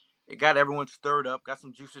 Pennsylvania. It got everyone stirred up. Got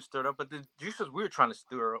some juices stirred up. But the juices we were trying to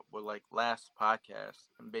stir up were like last podcast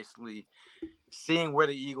and basically seeing where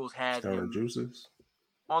the Eagles had him juices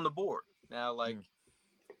on the board. Now, like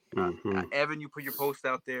Evan, you put your post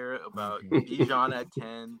out there about Jawn at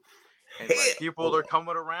 10. And like, people are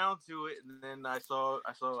coming around to it, and then I saw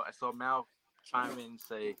Mal chime in and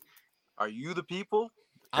say, "Are you the people?"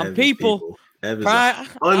 I'm people. Evan's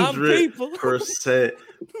 100%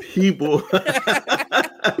 people.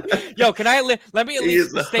 Yo, can I let me at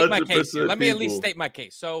least state my case? Let me at least state my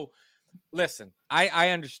case. So, listen, I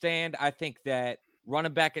understand. I think that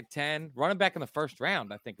running back at 10, running back in the first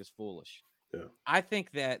round, I think is foolish. Yeah. I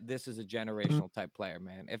think that this is a generational type player,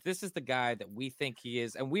 man. If this is the guy that we think he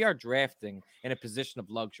is, and we are drafting in a position of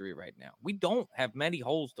luxury right now, we don't have many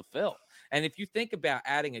holes to fill. And if you think about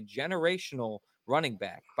adding a generational running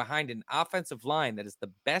back behind an offensive line that is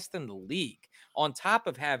the best in the league, on top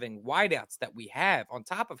of having wideouts that we have, on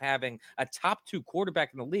top of having a top 2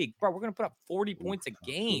 quarterback in the league, bro, we're going to put up 40 points a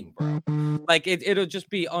game, bro. Like it'll just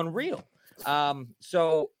be unreal.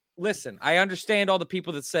 So listen, I understand all the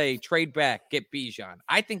people that say trade back, get Bijan.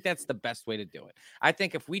 I think that's the best way to do it. I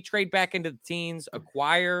think if we trade back into the teens,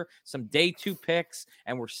 acquire some day 2 picks,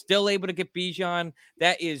 and we're still able to get Bijan,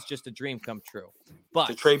 that is just a dream come true. But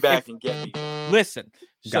to trade back and get Bijan. Listen,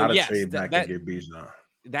 so Gotta yes, trade back and get Bijan.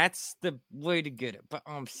 That's the way to get it. But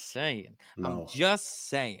I'm saying, No. I'm just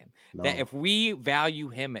saying that if we value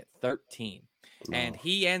him at 13, and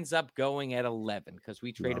he ends up going at 11 because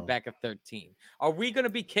we traded back at 13. Are we going to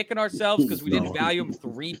be kicking ourselves because we didn't value him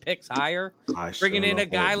 3 picks higher? Bringing in a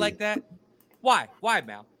guy like that? Why? Why,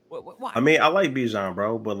 Mal? Why? I mean, I like Bijan,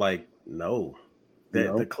 bro, but like, no.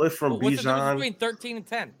 The cliff from What's the difference Bijan between 13 and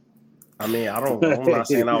 10? I mean, I'm not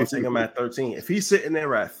saying I would take him at 13. If he's sitting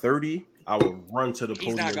there at 30, I would run to the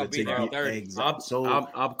podium not gonna and be take there at the 30. exact. So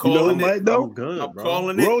I'm calling it. I'm good, I'm bro.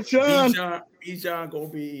 calling it. Roschon. Bijan gonna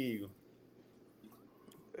be Eagle.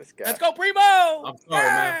 Let's go, Primo! I'm sorry,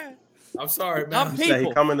 man. I'm sorry, man. I'm You say he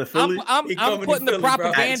people. coming to Philly? I'm putting the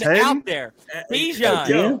propaganda At 10? out there.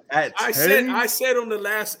 Bijan. At I 10? said on the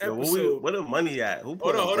last episode. Where the money at? Who Hold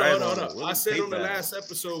put on. What I the said on the paper at? last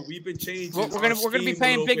episode we've been changing. We're gonna be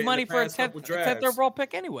paying big money for a 10th overall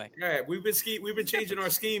pick anyway. Yeah, we've been changing our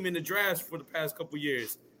scheme in the drafts for the past couple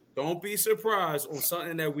years. Don't be surprised on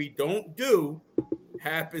something that we don't do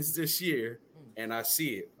happens this year, and I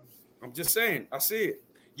see it. I'm just saying, I see it.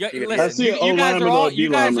 Yeah, listen,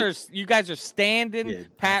 you guys are standing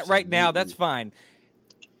pat right now. That's fine.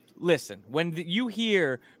 Listen, when you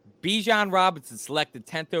hear Bijan Robinson selected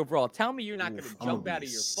 10th overall, tell me you're not going to jump out of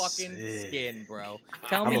your fucking skin, bro.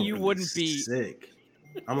 Tell me you wouldn't be sick.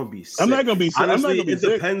 I'm gonna be sick. I'm not gonna be sick. Honestly, it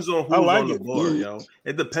depends on who's on the board, yo.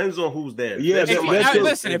 It depends on who's there. Yeah,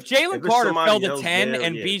 listen, if Jalen Carter fell to 10 there,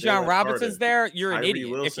 and Bijan Robinson's there, you're an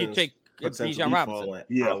idiot. If you take Bijan Robinson.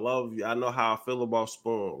 I love you. I know how I feel about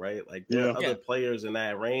Spoon, right? Like there are other players in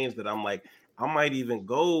that range that I'm like, I might even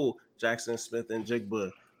go Jackson Smith and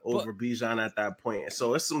Jigba over Bijan at that point.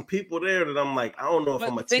 So it's some people there that I'm like, I don't know if I'm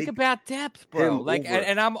gonna think about depth, bro. Like,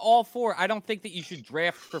 and I'm all for. I don't think that you should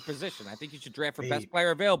draft for position. I think you should draft for best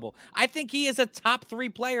player available. I think he is a top 3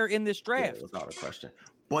 player in this draft, without a question.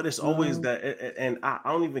 But it's always that, and I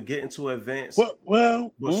don't even get into advanced. But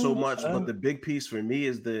so much. But the big piece for me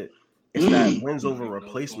is it's that wins over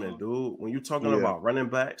replacement, dude. When you're talking about running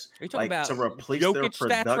backs, like about to replace their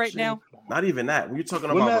production, right now? Not even that. When you're talking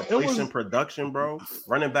about replacing production, bro,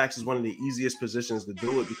 running backs is one of the easiest positions to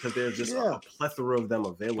do it because there's just a plethora of them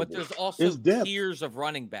available. But there's also tiers of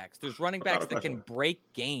running backs. There's running backs that can break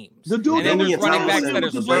games, and then there's running backs that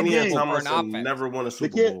are serviceable for an offense. Never won a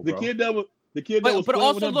Super Bowl, bro. But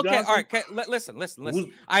also look at all right. Listen.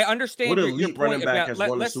 I understand your point about.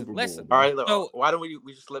 Listen. All right. So why don't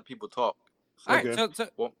we just let people talk? All right. So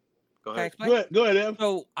go ahead. Go ahead, Ev.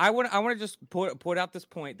 So I want to just put out this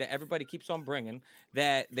point that everybody keeps on bringing,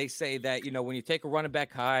 that they say that when you take a running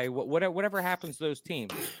back high, whatever happens to those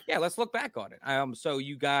teams, let's look back on it. So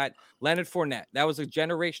you got Leonard Fournette. That was a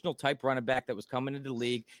generational type running back that was coming into the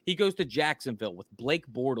league. He goes to Jacksonville with Blake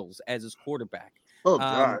Bortles as his quarterback. Oh,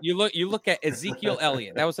 God. You look at Ezekiel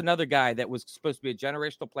Elliott. That was another guy that was supposed to be a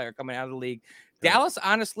generational player coming out of the league. Dallas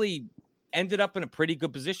honestly ended up in a pretty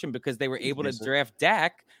good position because they were able to draft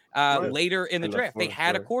Dak later in the draft. They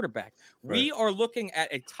had a quarterback. We are looking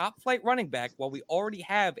at a top flight running back while we already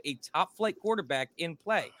have a top flight quarterback in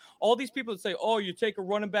play. All these people that say, "Oh, you take a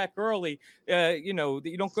running back early, you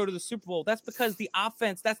don't go to the Super Bowl." That's because the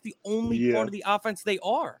offense. That's the only part of the offense they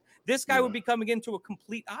are. This guy would be coming into a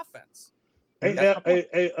complete offense. Hey,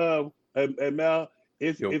 Mal,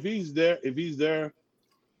 if he's there,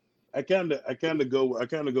 I kind of go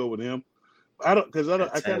with him. I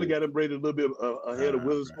kind of got him rated a little bit ahead of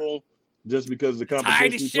Witherspoon just because the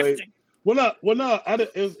competition played. Well, no,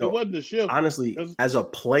 it wasn't a shift. Honestly, as a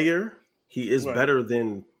player, he is better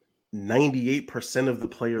than 98% of the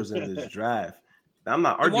players in this draft. I'm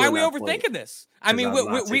not arguing. Why are we overthinking this? I mean,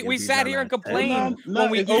 we sat here and complained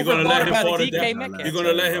when we overthought about DK Metcalf. You're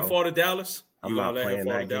gonna let him fall to Dallas? I'm not playing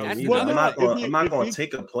that game. I'm not going to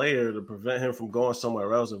take a player to prevent him from going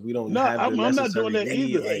somewhere else if we don't have the necessary. I'm not doing that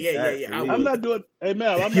either. Yeah. I'm not doing. Hey,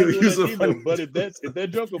 Mal, I'm not doing that either. But if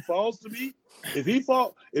that joker falls to me, if he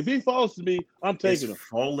falls to me, I'm taking him.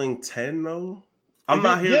 Falling 10 though. I'm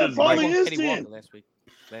not here to Falling like. is Kenny 10. Walker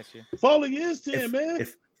last year. Falling is 10, man.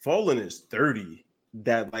 If Falling is 30,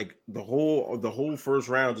 that like the whole first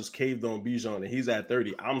round just caved on Bijan, and he's at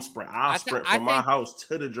 30. I'll sprint from my house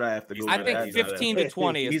to the draft to go. I think 15 to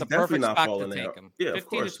 20 is the perfect spot to take him. Yeah,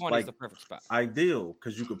 15 to 20 is the perfect spot. Ideal,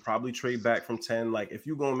 because you could probably trade back from 10. Like if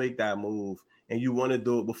you're gonna make that move and you want to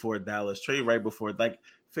do it before Dallas, trade right before. Like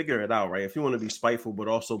figure it out, right? If you want to be spiteful, but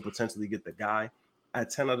also potentially get the guy at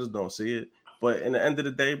 10, I just don't see it. But in the end of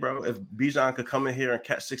the day, bro, if Bijan could come in here and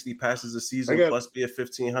catch 60 passes a season plus be a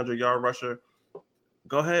 1,500-yard rusher,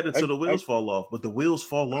 go ahead until the wheels fall off. But the wheels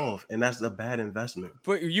fall off, and that's a bad investment.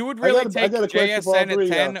 But you would really take JSN at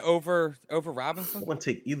 10 over Robinson? I wouldn't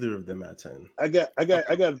take either of them at 10. I got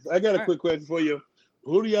a quick question for you.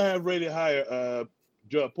 Who do y'all have rated higher,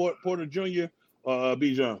 Porter Jr. or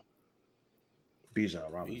Bijan?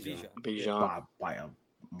 Bijan Robinson. Bijan. By a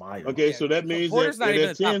mile. Okay, so that means Porter's not even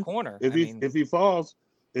at a 10, top corner. If he falls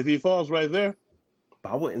right there.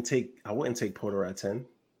 But I wouldn't take Porter at 10.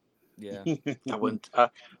 Yeah, I wouldn't. I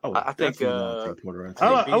think take Porter at 10.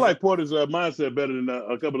 I like Porter's mindset better than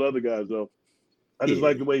a couple of other guys, though. I just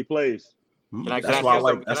like the way he plays. That's why I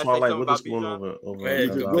like Witherspoon over.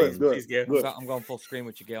 Good. I'm going full screen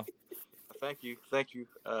with you, Gail. Thank you.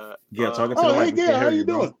 Gail, talking to the mic. Hey, Gail, how you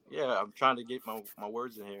doing? Yeah, I'm trying to get my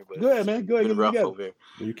words in here, but go ahead, man. Go ahead. It's rough over here.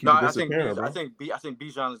 You keep I think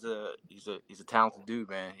Bijan is he's a talented dude,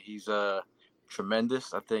 man. He's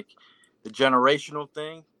tremendous. I think the generational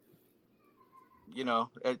thing, you know,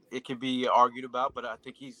 it can be argued about, but I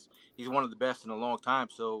think he's one of the best in a long time.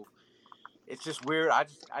 So it's just weird.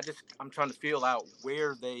 I'm trying to feel out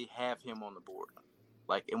where they have him on the board.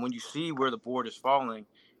 Like, and when you see where the board is falling,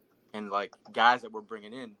 and like guys that we're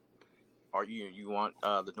bringing in, are you want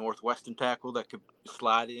the Northwestern tackle that could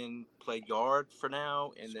slide in, play guard for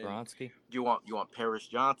now, and then Skronsky. you want Paris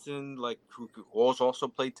Johnson, like who could also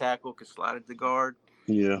play tackle, could slide into guard.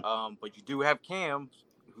 Yeah. But you do have Cam,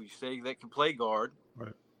 who you say that can play guard.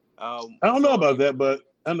 Right. I don't know about that, but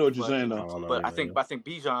I know what you're saying though. But I think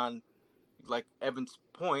Bijan, like Evan's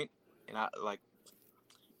point, and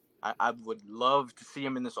I would love to see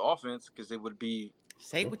him in this offense because it would be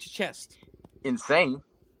say it with your chest. Insane.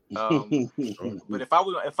 But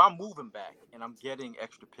if I'm moving back and I'm getting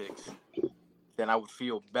extra picks, then I would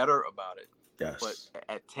feel better about it. Yes. But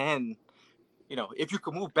at 10, you know, if you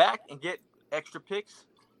could move back and get extra picks,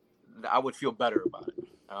 I would feel better about it.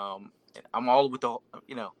 I'm all with the,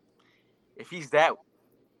 you know, if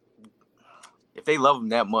they love him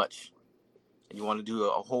that much and you want to do a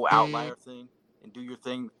whole outlier thing and do your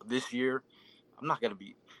thing this year, I'm not going to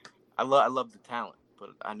be, I love the talent, but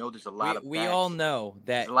I know there's a lot of backs. We all know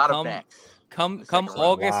that a lot of backs. Come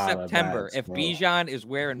August, September, if Bijan is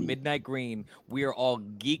wearing midnight green, we are all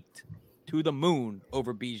geeked to the moon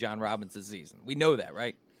over Bijan Robinson's season. We know that,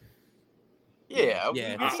 right? Yeah.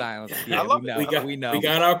 Yeah, the silence. I love it. We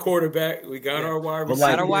got our quarterback. We got our wide receiver.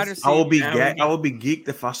 I would be geeked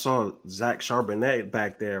if I saw Zach Charbonnet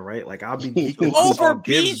back there, right? Like I'll be geeked over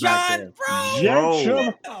Bijan,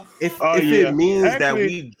 bro. If it means that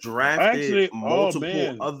we drafted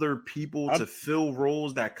multiple other people to fill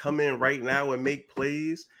roles that come in right now and make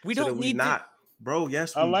plays, we don't need not. Bro,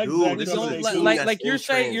 yes, we like do. Like you're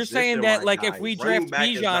saying that like if we draft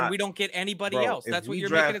Bijan, we don't get anybody else. That's what you're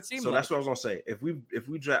making it seem like. So that's what I was gonna say. If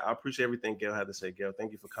we draft, I appreciate everything Gail had to say. Gail,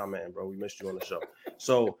 thank you for commenting, bro. We missed you on the show.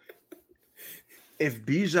 So if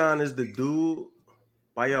Bijan is the dude,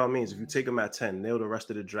 by all means, if you take him at 10, nail the rest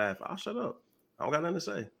of the draft, I'll shut up. I don't got nothing to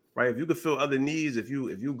say. Right? If you could fill other needs, if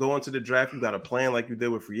you go into the draft, you got a plan like you did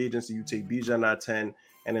with free agency, you take Bijan at 10.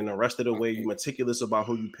 And then the rest of the way, you meticulous about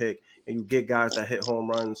who you pick, and you get guys that hit home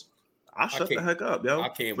runs. I'll shut the heck up, yo. I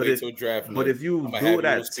can't wait till draft. But if you do it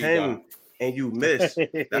at 10 and you miss,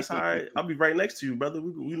 that's all right. I'll be right next to you, brother.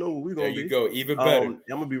 We know what we're gonna be. There you go. Even better. I'm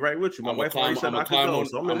gonna be right with you. My wife already said I could go,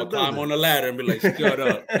 so I'm gonna climb on the ladder and be like, shut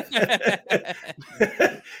up.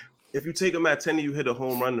 If you take him at 10 and you hit a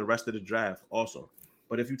home run the rest of the draft, awesome.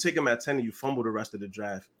 But if you take him at 10 and you fumble the rest of the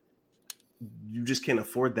draft, you just can't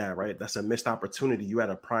afford that, right? That's a missed opportunity. You had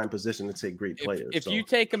a prime position to take great players. If you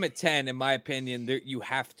take him at 10, in my opinion, you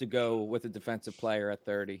have to go with a defensive player at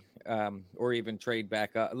 30, or even trade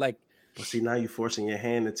back up. Like, but see, now you're forcing your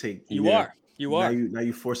hand to take. You are. Now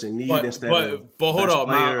you're forcing need instead of. But hold on,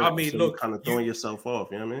 man. I mean, look, kind of throwing yourself off.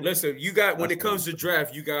 You know what I mean? Listen, you got when it comes to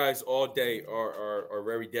draft, you guys all day are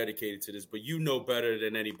very dedicated to this, but you know better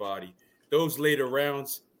than anybody. Those later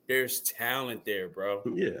rounds. There's talent there, bro.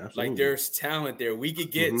 Yeah, absolutely. Like there's talent there. We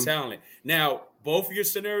could get talent. Now, both of your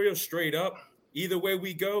scenarios straight up, either way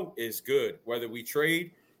we go is good. Whether we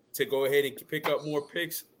trade to go ahead and pick up more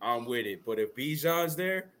picks, I'm with it. But if Bijan's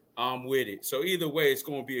there, I'm with it. So either way, it's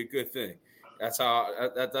going to be a good thing. That's how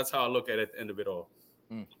I look at it at the end of it all.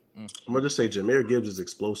 I'm gonna just say Jahmyr Gibbs is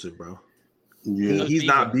explosive, bro. Yeah. He's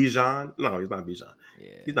not Bijan. No, he's not Bijan. Yeah.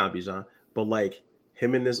 He's not Bijan. But like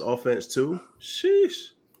him in this offense too, sheesh.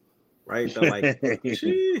 Right? They're like,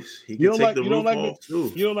 sheesh. He can take the roof off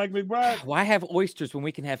too. You don't like McBride? Why have oysters when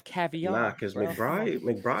we can have caviar? Nah, because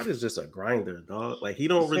McBride is just a grinder, dog. Like he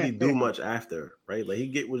don't really do much after, right? Like he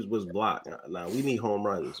get was blocked. Nah, we need home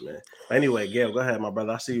runs, man. Anyway, Gail, go ahead, my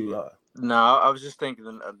brother. I see you. No, I was just thinking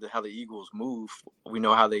of how the Eagles move. We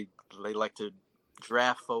know how they like to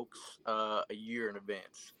draft folks a year in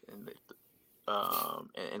advance, and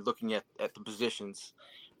looking at the positions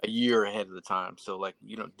a year ahead of the time. So like,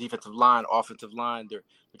 defensive line, offensive line, they're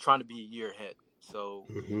trying to be a year ahead. So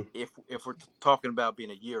if we're talking about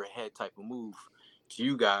being a year ahead type of move, to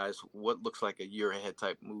you guys, what looks like a year ahead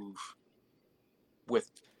type move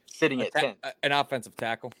with sitting at 10? An offensive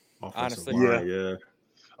tackle. Honestly. Yeah.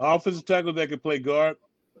 Offensive tackle that can play guard.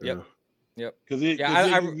 Yep. Because you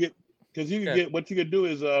can get what you can do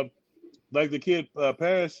is like the kid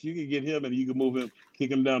Paris, you can get him and you can move him, kick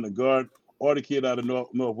him down to guard, or the kid out of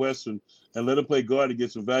Northwestern and let him play guard and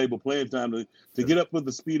get some valuable playing time to get up with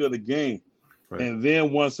the speed of the game. Right. And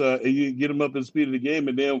then once you get him up in the speed of the game,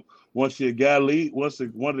 and then once your guy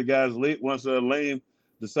one of the guys late, once Lane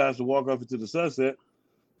decides to walk off into the sunset,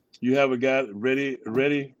 you have a guy ready,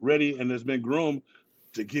 and has been groomed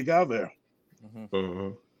to kick out there.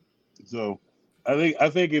 So I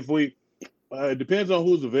think if we it depends on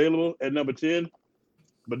who's available at number 10,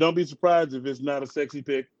 but don't be surprised if it's not a sexy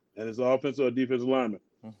pick and it's an offensive or defensive lineman.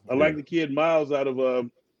 I like the kid Miles out of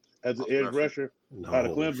as an edge rusher out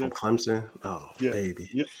of Clemson. From Clemson? Oh, yeah. Baby.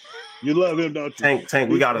 Yeah. You love him, don't you? Tank,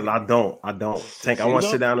 we got it. I don't. Tank, I want to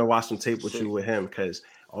sit down and watch some tape with you with him because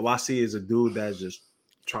all I see is a dude that's just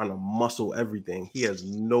trying to muscle everything. He has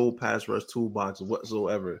no pass rush toolbox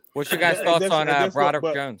whatsoever. What's your guys' thoughts on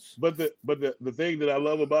Broderick Jones? But the thing that I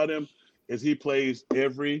love about him is he plays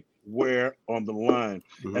everywhere on the line.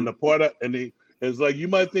 And the part it's like you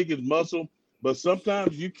might think it's muscle, but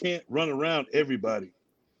sometimes you can't run around everybody.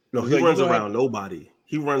 No, he runs around nobody.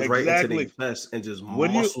 He runs right into the chest and just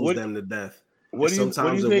muscles them to death.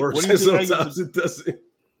 Sometimes it works and sometimes it doesn't.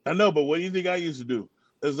 I know, but what do you think I used to do?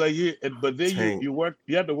 It's like you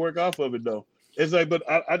have to work off of it though. It's like, but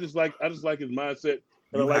I just like his mindset.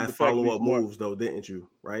 You had follow-up moves though, didn't you?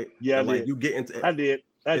 Right? Yeah, I like did. You get into I did.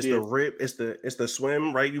 The rip, it's the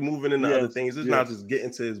swim, right? You moving into other things. It's not just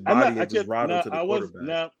getting to his body and just ride into the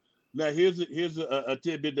quarterback. Now here's a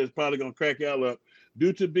tidbit that's probably gonna crack y'all up.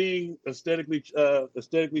 Due to being aesthetically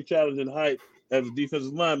challenged in height as a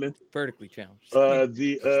defensive lineman, vertically challenged.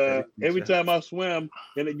 Every time I swam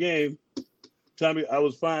in a game, Tommy, I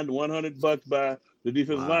was fined $100 by the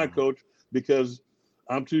defensive line coach because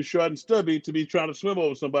I'm too short and stubby to be trying to swim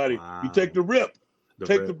over somebody. You take the rip.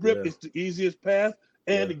 The rip. It's the easiest path,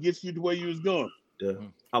 and it gets you to where you was going. Yeah,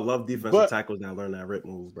 I love defensive tackles that learn that rip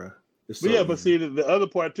move, bro. But see, the other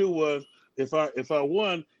part too was if I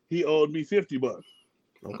won, he owed me $50.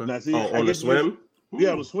 Okay. Now, see, on the swim?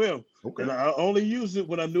 Yeah, on the swim. Okay. And I only used it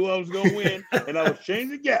when I knew I was going to win, and I was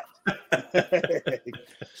changing gap.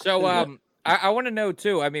 So, I want to know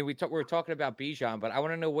too. I mean, we were talking about Bijan, but I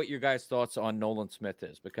want to know what your guys' thoughts on Nolan Smith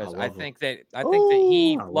is because I think that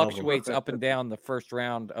he fluctuates up and down the first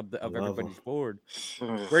round of everybody's board.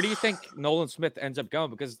 Where do you think Nolan Smith ends up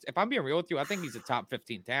going? Because if I'm being real with you, I think he's a top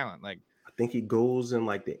 15 talent. Like, I think he goes in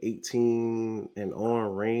like the 18 and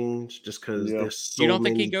on range, just because there's so you don't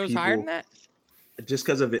think many he goes people, higher than that? Just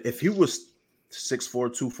because of it. If he was 6'4",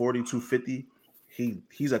 240, 250.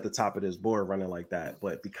 He's at the top of this board running like that,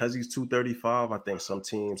 but because he's 235, I think some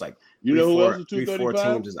teams like who else is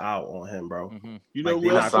 3-4 teams is out on him, bro. You know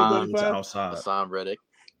who else is 235? Outside. Hassan Reddick,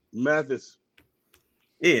 Mathis.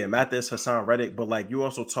 Yeah, Mathis, Hassan Reddick, but like you're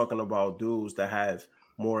also talking about dudes that have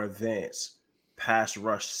more advanced pass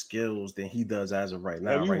rush skills than he does as of right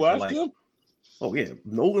now. Have you watched him? Oh yeah,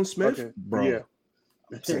 Nolan Smith, bro. Yeah.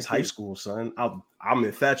 Since high school, son. I'm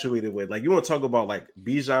infatuated with. Like, you want to talk about like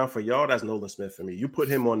Bijan for y'all? That's Nolan Smith for me. You put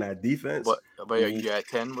him on that defense. But are you at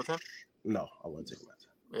 10 with him? No, I wouldn't take him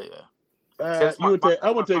at 10. Yeah.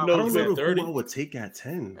 I would take Nolan Smith. I would take at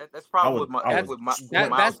 10. That's probably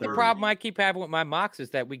that's the problem I keep having with my mocks is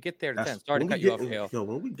that we get there to 10. Sorry to cut you off, Hale. Yo,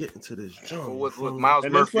 when we get into this jump with Miles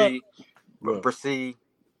Murphy, Brissy,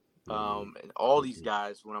 and all these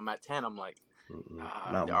guys, when I'm at 10, I'm like,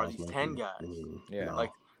 there are these 10 guys.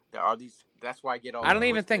 Like there are these. That's why I get all. I don't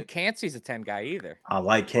even think Cansey's a 10 guy either. I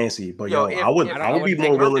like Cansey, but I would be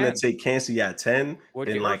more willing to take Cansey at 10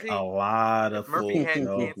 than like a lot of Murphy had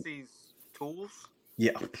Cansey's tools.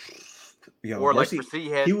 Yeah, Yo, or like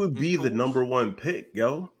he would be the number one pick,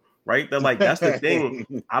 yo. Right? They're like, that's the thing.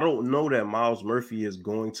 I don't know that Myles Murphy is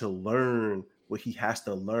going to learn what he has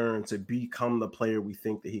to learn to become the player we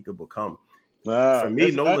think that he could become. For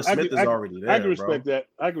me, Nolan Smith is already there. I can respect that.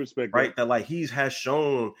 I can respect that. That like he has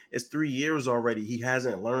shown it's 3 years already. He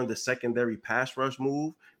hasn't learned the secondary pass rush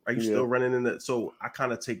move. Are you still running in that? So I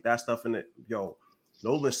kind of take that stuff in it. Yo,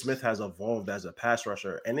 Nolan Smith has evolved as a pass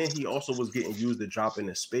rusher, and then he also was getting used to drop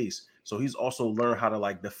into space. So he's also learned how to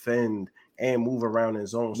like defend and move around in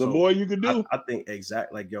zone. The more you can do, I think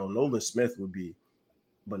like Nolan Smith would be,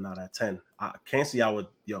 but not at 10. Kancey,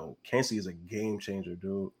 Kancey is a game changer,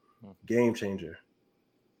 dude. Game changer.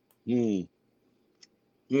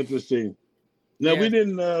 Interesting. Now we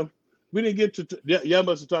didn't get to y'all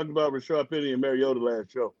must have talked about Rashard Penny and Mariota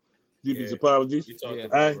last show. Deepest apologies.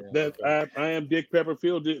 I am Dick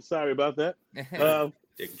Pepperfield. Sorry about that.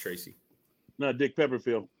 Dick Tracy. No, Dick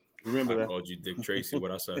Pepperfield. Remember that. I called you Dick Tracy.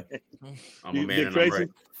 What I said? I'm a man and I'm right.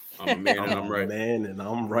 I'm a man and I'm right. Man and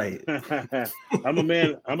I'm right.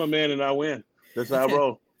 I'm a man and I win. That's how I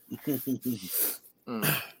roll.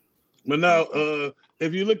 But now,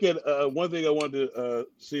 if you look at one thing I wanted to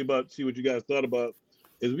see what you guys thought about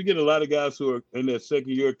is we get a lot of guys who are in their second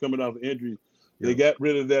year coming off injury. They got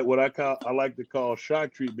rid of that what I like to call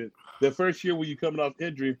shock treatment. The first year when you're coming off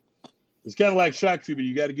injury, it's kind of like shock treatment.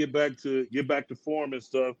 You got to get back to form and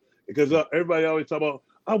stuff because everybody always talk about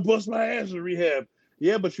I'll bust my ass in rehab.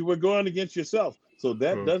 Yeah, but you were going against yourself, so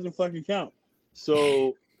that doesn't fucking count.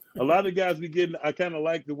 So a lot of guys we getting, I kind of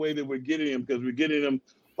like the way that we're getting them because we're getting them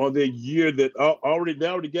on their year that they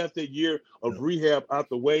already got their year of rehab out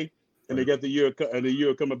the way, and they got the year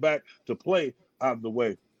coming back to play out the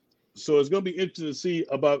way. So it's going to be interesting to see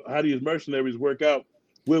about how these mercenaries work out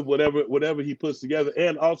with whatever he puts together,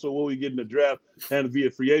 and also what we get in the draft and via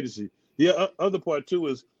free agency. The other part too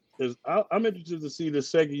is I'm interested to see the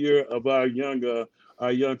second year of our young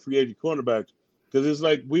free agent cornerbacks because it's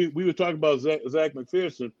like we were talking about Zach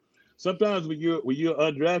McPherson. Sometimes when you're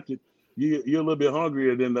undrafted, you're a little bit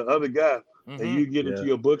hungrier than the other guy, and you get into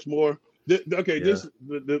your books more. When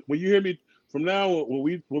you hear me from now,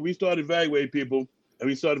 when we start evaluating people and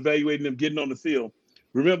we start evaluating them getting on the field,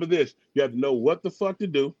 remember this: you have to know what the fuck to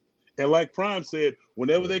do, and like Prime said,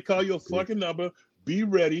 whenever they call your fucking number, be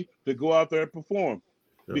ready to go out there and perform.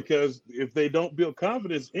 Yeah. Because if they don't build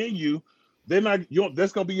confidence in you, they're not.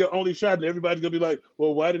 That's gonna be your only shot, and everybody's gonna be like,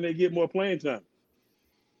 "Well, why didn't they get more playing time?"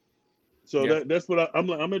 So that's what I'm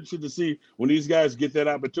interested to see when these guys get that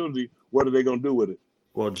opportunity. What are they gonna do with it?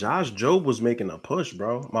 Well, Josh Jobe was making a push,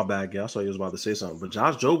 bro. My bad, guy. I saw you was about to say something, but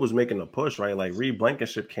Josh Jobe was making a push, right? Like Reed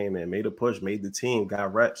Blankenship came in, made a push, made the team,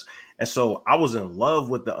 got reps, and so I was in love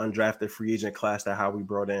with the undrafted free agent class. That how we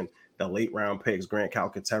brought in the late round picks, Grant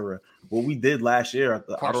Calcaterra. What we did last year,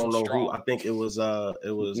 I don't know who. I think it was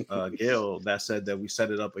Gail that said that we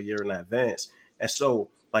set it up a year in advance, and so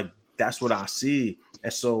like that's what I see.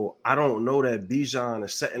 And so I don't know that Bijan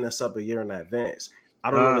is setting us up a year in advance. I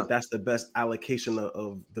don't know that that's the best allocation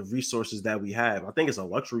of the resources that we have. I think it's a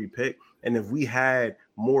luxury pick. And if we had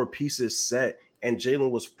more pieces set and Jalen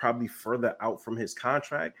was probably further out from his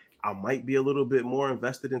contract, I might be a little bit more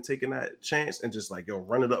invested in taking that chance and just like,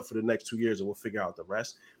 run it up for the next 2 years and we'll figure out the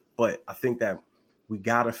rest. But I think that we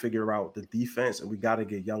got to figure out the defense and we got to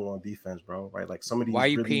get young on defense, bro. Right? Like some of these. Why are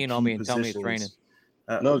you peeing on me and telling me it's raining?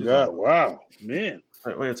 No, God. Wow, man.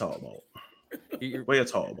 What are you talking about? What are you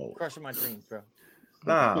talking about? Crushing my dreams, bro.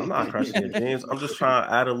 Nah, I'm not crushing your dreams. I'm just trying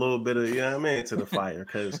to add a little bit of, to the fire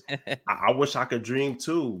because I wish I could dream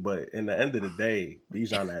too. But in the end of the day,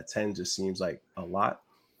 Bijan at 10 just seems like a lot.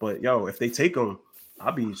 But if they take him,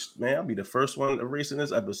 I'll be the first one erasing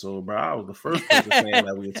this episode, bro. I was the first person saying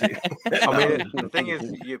that we would take him. I mean, the thing is,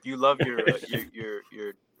 if you love your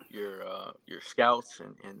scouts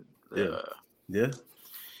and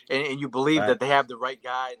you believe that they have the right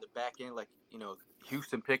guy in the back end, like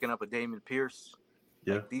Houston picking up a Dameon Pierce.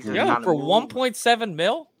 Yeah, these are for 1.7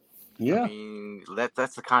 mil. Yeah, I mean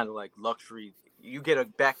that's the kind of like luxury you get a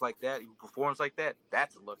back like that who performs like that.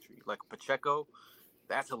 That's a luxury. Like Pacheco,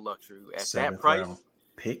 that's a luxury at that price.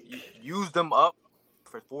 Pick. Use them up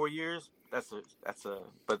for 4 years. That's a.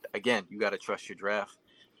 But again, you got to trust your draft.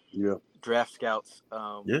 Yeah, draft scouts.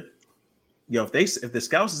 If the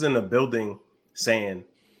scouts is in the building saying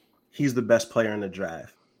he's the best player in the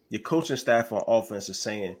draft, your coaching staff on offense is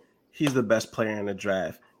saying he's the best player in the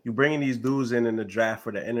draft. You bringing these dudes in the draft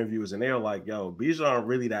for the interviews, and they're like, "Yo, Bijan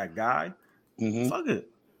really that guy? Fuck it,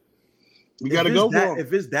 we got to go for him."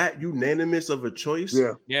 If it's that unanimous of a choice,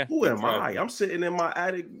 who am I? I'm sitting in my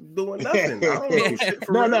attic doing nothing. I don't know shit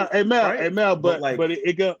for real. Hey Mel, but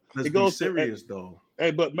it goes serious though.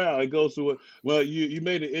 Hey, but Mal, it goes to it. Well, you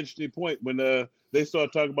made an interesting point when they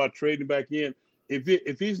start talking about trading back in.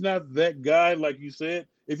 If he's not that guy, like you said,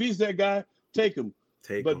 if he's that guy, take him.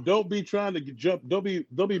 But don't be trying to jump. Don't be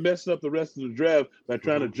messing up the rest of the draft by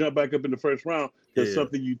trying to jump back up in the first round because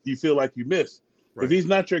something you feel like you missed. Right. If he's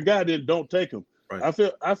not your guy, then don't take him. Right.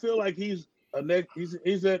 I feel like he's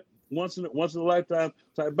that once in a lifetime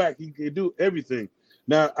type back. He can do everything.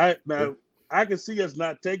 Now I can see us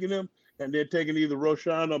not taking him and then taking either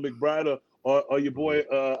Roshan or McBride or your boy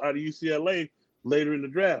out of UCLA later in the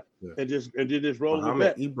draft and just roll with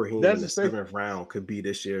that. Ibrahim in the 7th round could be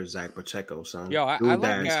this year's Zach Pacheco, son. Yo, I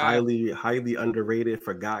like highly underrated.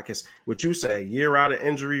 Forgot because what you say, year out of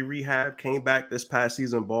injury rehab, came back this past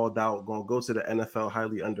season, balled out, gonna go to the NFL,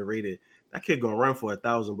 highly underrated. That kid gonna run for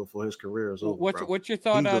 1,000 before his career is over. What's your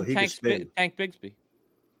thought on Tank Bigsby?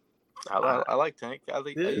 I like Tank. I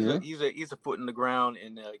think he's a foot in the ground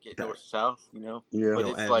and get north to south, you know. Yeah. But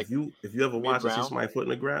it's like if you ever watch and see somebody foot in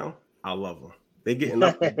the ground, I love them. They getting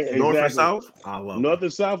up north and south. I love north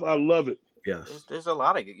and south. I love it. Yes. There's a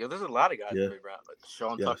lot of guys mid round. Like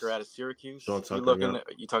Sean Tucker out of Syracuse. Sean Tucker.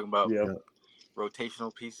 You talking about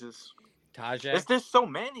rotational pieces? Tajay. There's so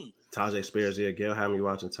many. Tajay Spears. Yeah, Gail had me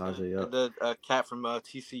watching Tajay. Yeah. The cat from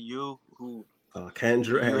TCU who.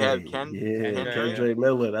 Kendrick. You have Kendrick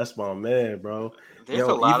Miller. That's my man, bro. There's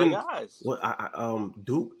a lot of guys. What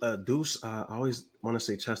Deuce. I always want to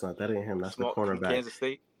say Chestnut. That ain't him. That's the cornerback. Kansas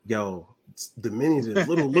State. Yo, the minis is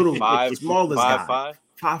little smallest guy.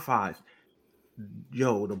 5'5".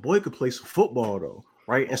 Yo, the boy could play some football though,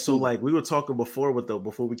 right? And so like we were talking before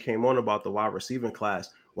we came on about the wide receiving class.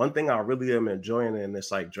 One thing I really am enjoying in this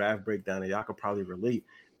like draft breakdown, and y'all could probably relate.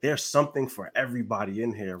 There's something for everybody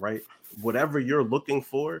in here, right? Whatever you're looking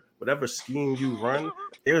for, whatever scheme you run,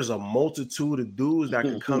 there's a multitude of dudes that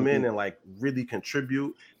can come in and like really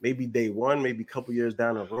contribute. Maybe day one, maybe a couple years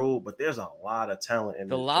down the road, but there's a lot of talent in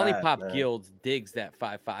the Lollipop Guild digs that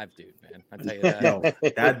 5'5" dude, man. I tell you that. Yo,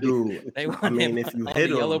 that dude. I mean, if you hit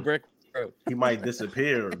him, yellow brick. He might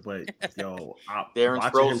disappear, but yo,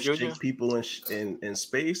 watching him shake people in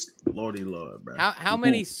space, Lordy Lord, bro. How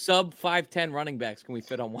many sub 5'10" running backs can we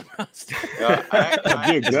fit on one roster?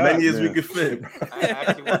 As many as we can fit.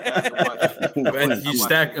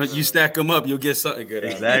 You stack them up, you'll get something good.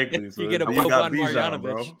 Exactly. You get a Boban Marjanovic.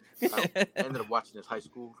 Bro. I ended up watching his high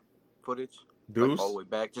school footage, like, all the way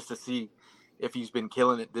back, just to see if he's been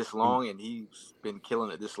killing it this long, and he's been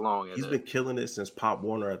killing it this long. He's been killing it since Pop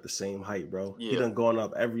Warner at the same height, bro. Yeah. He done gone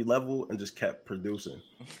up every level and just kept producing.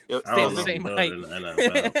 The same height.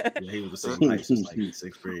 Yeah, he was the same height since like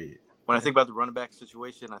 6th grade. When I think about the running back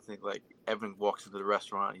situation, I think like Evan walks into the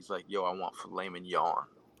restaurant, he's like, "Yo, I want filet mignon."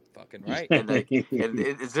 Fucking right. And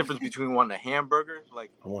it's difference between wanting a hamburger,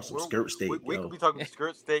 like I want some skirt steak. We could be talking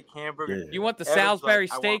skirt steak, hamburger. Yeah. You want the Salisbury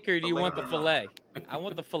steak or do you want the filet? I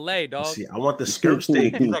want the filet, dog. See, I want the skirt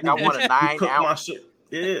steak. He's like, I want a 9-ounce.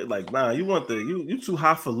 Yeah, like nah, you too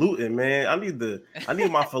highfalutin, man. I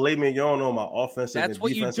need my filet mignon on my offensive. That's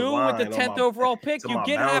what you do with the 10th overall pick. You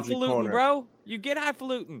get highfalutin, bro. You get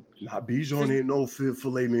highfalutin. Nah, Bijan ain't no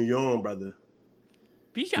filet mignon, brother.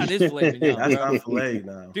 Bijan is filet mignon. That's not filet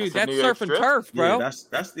now. Dude, that's surf and turf, bro. Yeah,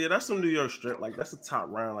 that's some New York strip. Like that's a top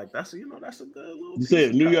round. Like that's a good little. You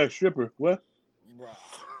said New York stripper. What?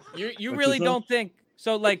 You really don't think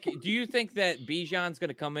so? Like, do you think that Bijan's going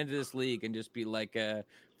to come into this league and just be like a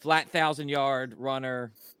flat 1,000-yard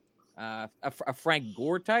runner, a Frank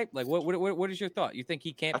Gore type? Like, what is your thought? You think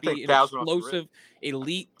he can't be an explosive,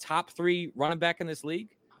 elite top 3 running back in this league?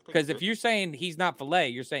 Because if you're saying he's not filet,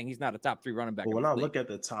 you're saying he's not a top 3 running back. But when I look at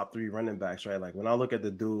the top 3 running backs, right? Like when I look at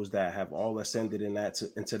the dudes that have all ascended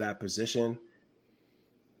into that position,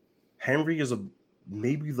 Henry is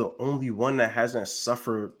maybe the only one that hasn't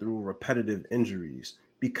suffered through repetitive injuries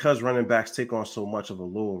because running backs take on so much of a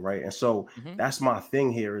load, right? And so that's my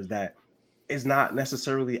thing here is that it's not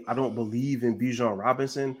necessarily, I don't believe in Bijan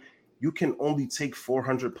Robinson. You can only take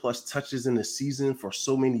 400 plus touches in a season for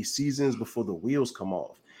so many seasons before the wheels come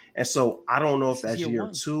off. And so I don't know if that's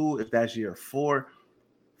year 2, if that's year 4,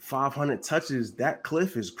 500 touches, that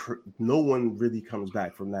cliff is no one really comes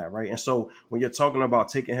back from that, right? And so when you're talking about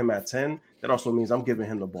taking him at 10, that also means I'm giving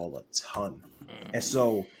him the ball a ton. And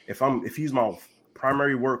so if he's my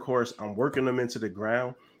primary workhorse, I'm working him into the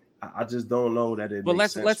ground. I just don't know that it. But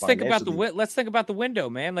let's think about the window,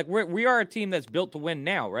 man. Like we are a team that's built to win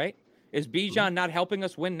now, right? Is Bijan not helping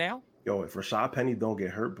us win now? Yo, if Rashad Penny don't get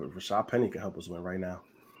hurt, but Rashad Penny can help us win right now.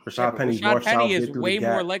 Rashad Penny is way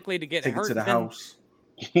more likely to get hurt to the house.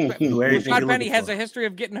 Rashad Penny has a history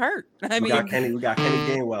of getting hurt. I mean, we got Kenny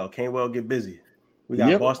Gainwell. Gainwell get busy. We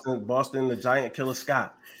got Boston, the Giant Killer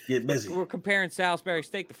Scott. Get busy. We're comparing Salisbury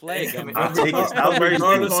steak to filet again. I'll take it. Salisbury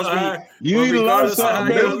steak costs me. You eat a lot of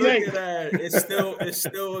Salisbury steak. It's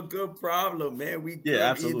still a good problem, man. We good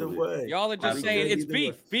either way. Y'all are just saying it's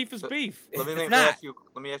beef. Beef is beef. Let me ask you a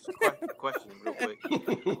question real quick.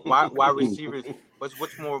 Why receivers?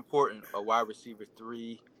 What's more important? A wide receiver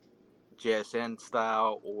 3, JSN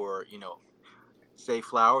style, or say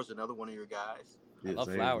Flowers, another one of your guys? I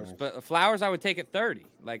love Flowers, but Flowers I would take at 30.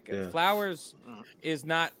 Flowers is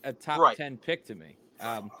not a top 10 pick to me.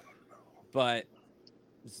 But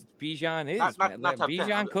Bijan is. Not top Bijan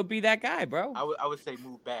 10. could be that guy, bro. I would say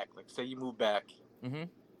move back. Like say you move back, and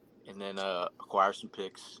then acquire some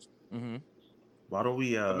picks. Mm-hmm. Why don't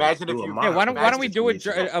we imagine if you? Why don't we do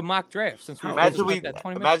a mock draft since we imagine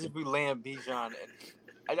if we land Bijan.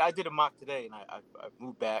 I did a mock today, and I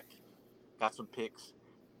moved back, got some picks.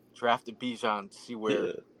 Drafted Bijan to see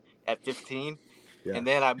where at 15, and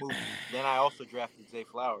then I also drafted Zay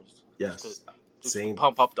Flowers. Yes, just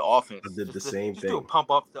pump up the offense. I did the same thing. Just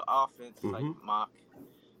pump up the offense, like mock.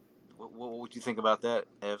 What would you think about that,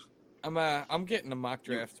 Ev? I'm getting a mock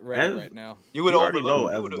draft right now. You would already know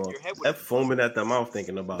Ev foaming at the mouth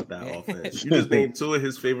thinking about that offense. You just named 2 of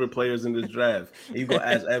his favorite players in this draft, and you gonna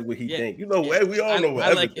ask Ev what he think. We all know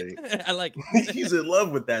what Ev thinks. I like it. He's in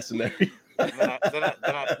love with that scenario. Then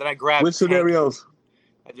I grabbed which scenarios?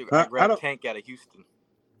 I grabbed Tank out of Houston.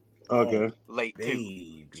 Okay. Late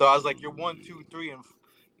too. So I was like, you're 1, 2, 3, and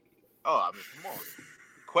come on.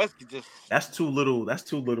 Quest could just. That's too little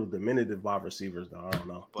diminutive wide receivers, though. I don't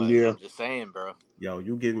know. But I'm just saying, bro. Yo,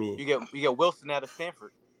 you give me. You get Wilson out of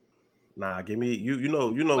Stanford. Nah, give me you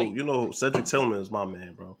know Cedric Tillman is my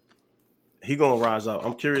man, bro. He gonna rise up.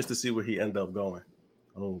 I'm curious to see where he end up going.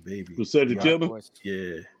 Oh baby. So Cedric Tillman?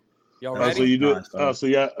 Yeah. Y'all ready? So you do it.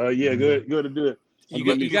 Good to do it.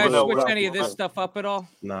 You guys switch any of this stuff up at all?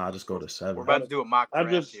 Nah, I just go to 7. We're about to do a mock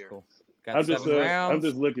draft here. Got 7 rounds. I'm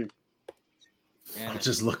just looking. I'm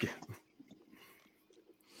just looking.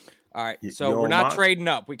 All right, so we're not trading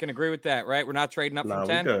up. We can agree with that, right? We're not trading up from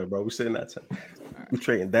 10. Nah, we good, bro. We're sitting at 10. We're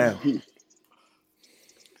trading down.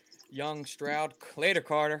 Young, Stroud, Clater,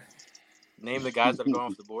 Carter. Name the guys that are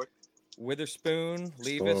going off the board. Witherspoon,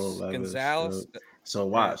 Levis, Gonzalez. So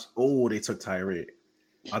watch. Oh, they took Tyree.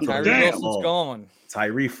 Tyree Wilson's gone.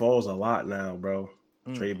 Tyree falls a lot now, bro.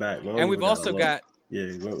 Trade back. And we've also got. Yeah,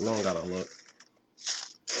 we don't gotta look.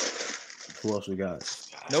 Who else we got?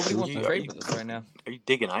 Nobody wants to trade with us right now. Are you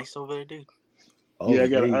digging ice over there, dude? Oh, I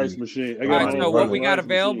got an ice machine. All right, so what we got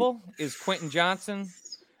available is Quentin Johnson,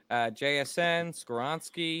 JSN,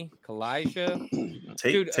 Skoronski, Kalijah.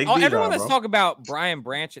 Dude, everyone that's talking about Brian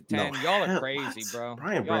Branch at 10, y'all are crazy, bro.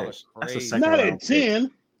 Brian Branch, that's a second not at 10.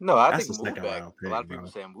 No, I think move back. A lot of people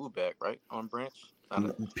say move back, right? On Branch.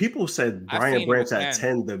 People said Brian Branch at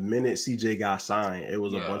 10 the minute CJ got signed. It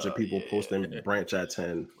was a bunch of people posting Branch at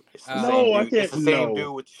 10. No, I can't. It's the same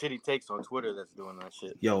dude with shitty takes on Twitter that's doing that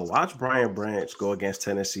shit. Yo, watch Brian Branch go against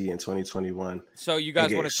Tennessee in 2021. So you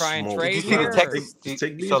guys want to try and trade? Did you see the text?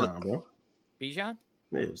 Take Bijan, bro. Bijan?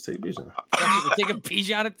 Yeah, just take Bijan. We're taking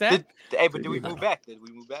Bijan at 10? Hey, but did we move back? Did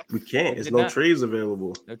we move back? We can't. There's no trades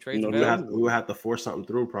available. No trades available. We would have to force something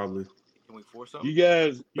through, probably. Can we force something?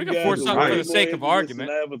 We can force something for the sake of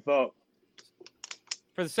argument. I have a thought.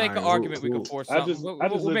 For the sake of argument, we can force something.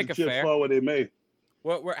 We'll make it fair. What they made.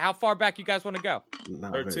 How far back you guys want to go?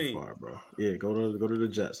 Not 13. Very far, bro. Yeah, go to the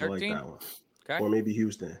Jets. 13? I like that one. Okay. Or maybe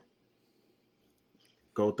Houston.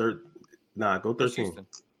 Go 13.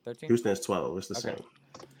 Houston's 12. It's the same.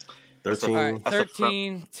 13. Right,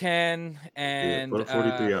 13, 10, and put a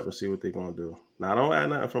 43 up and see what they're gonna do. Now don't add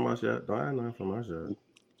nothing from us yet. What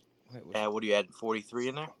do you add? 43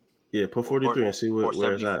 in there? Yeah, put 43 and see where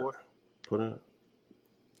it's at. Put it.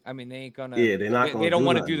 I mean, they ain't gonna. Yeah, they're not. They don't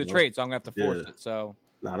want to do the trade, so I'm gonna have to force it. So.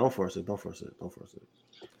 Nah, don't force it. Force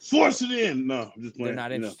it in. No, I'm just playing. They're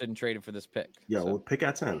not interested in trading for this pick. Yeah, we'll pick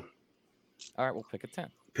at 10. All right, we'll pick at 10.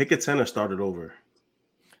 Pick at 10 and start it over.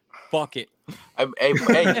 Fuck it. Hey.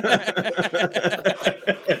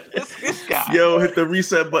 this guy. Yo, hit the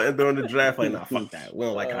reset button during the draft. Like, nah, fuck that. We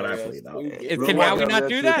don't like how that played out. Can Howie not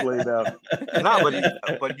do that? No,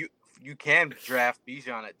 but you can draft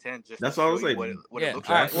Bijan at 10. Just that's all I was saying. What it looks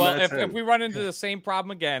all like. right. Well, if we run into the same problem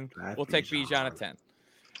again, we'll take Bijan at 10.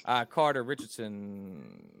 Carter,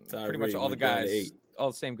 Richardson, pretty much all the guys,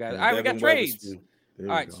 all the same guys. All right, we got trades. All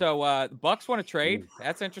right, so Bucks want to trade.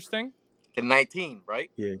 That's interesting. In 19, right?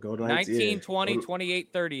 Yeah, go to 19, 20,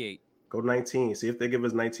 28, 38. Go to 19. See if they give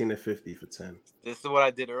us 19 and 50 for 10. This is what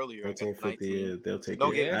I did earlier. 19, 50, yeah, they'll take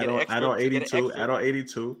it. Add on 82. Add on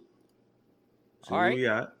 82. See all right. where we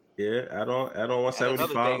at. Yeah, add on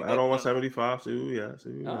 175. Add on 175 too. Yeah,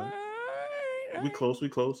 see, we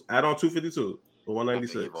close. Add on 252 or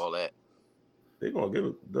 196. All that. They're gonna give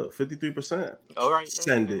it the 53%. All right.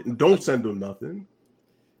 Send it. Don't send them nothing.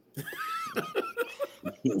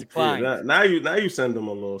 Decline. Yeah, now you send them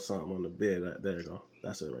a little something on the bed. There you go.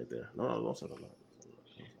 That's it right there. No, don't send them nothing.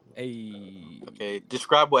 Hey. Okay,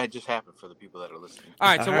 describe what had just happened for the people that are listening. All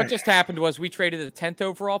right, so what just happened was we traded the 10th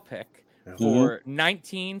overall pick for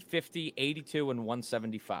 19, 50, 82, and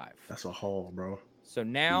 175. That's a haul, bro. So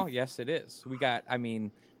now, yes, it is. We got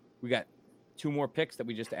 2 more picks that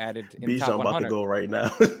we just added in Beach, top I'm 100. about to go right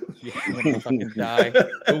now. Yeah, I'm gonna fucking die.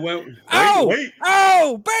 Wait.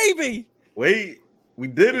 Oh, baby! Wait, we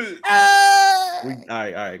did it. Ah! All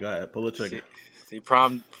right, go ahead. Pull the trigger. See,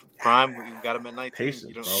 Prime, you got him at 19.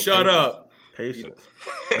 Patience, bro. Shut up. Patience.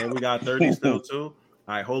 And we got 30 still too.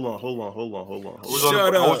 All right, hold on. Who's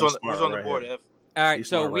Shut on up. the board, F? All right, He's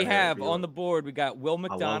so smart we right here, have Bill. on the board, we got Will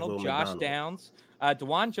McDonald, Will Josh McDonald. Downs,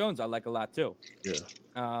 Jawn Jones. I like a lot too. Yeah.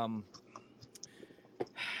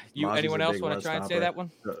 You Mozzie's anyone a else big want to try and say run-stopper.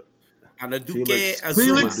 that one?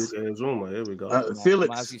 Felix Azuma. Here we go.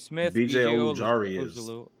 Felix. Mozzie Smith, BJ Ojulari.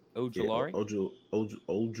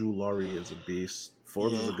 Ojulari is a beast.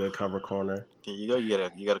 Forbes is a good cover corner. There you go. You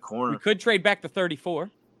got a corner. We could trade back to 34.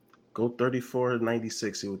 Go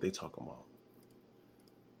 34-96. See what they talking about.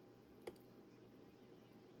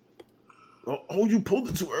 Oh, you pulled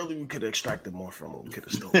it too early. We could have extracted more from him. We could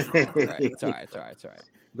have stolen from him. It's all right. You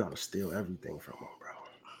gotta steal everything from him, bro.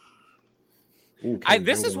 Ooh,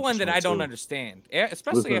 This is one that I don't understand,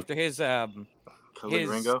 especially after his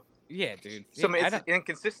Ringo. Yeah, dude. Some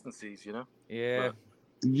inconsistencies, you know. Yeah.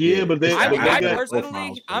 Yeah, but they. I got,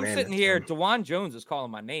 personally, I'm sitting here. Jawn Jones is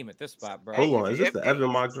calling my name at this spot, bro. Hold on, is this the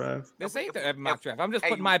Evan mock draft? This ain't the Evan mock draft. I'm just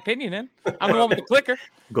putting my opinion in. I'm the one with the clicker.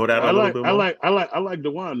 Go down a little bit more. I like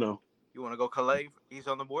Dewan though. You want to go Calais? He's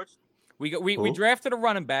on the boards. We drafted a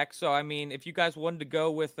running back, so I mean, if you guys wanted to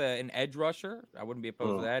go with an edge rusher, I wouldn't be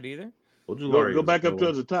opposed to that either. Go back up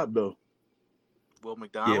to the top though. Will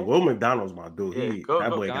McDonald. Yeah, Will McDonald's my dude.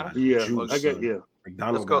 That boy got juice.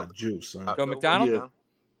 McDonald got juice, son. Go McDonald.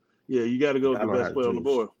 Yeah, you got to go with the best player on the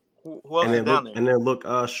board. Who else is down there? And then look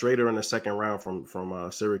Schrader in the second round from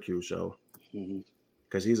Syracuse, show.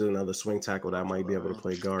 Because he's another swing tackle that might be able to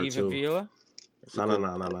play guard Even too. Vila?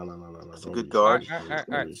 No. It's a good guard. All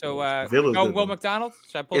right. So Will McDonald.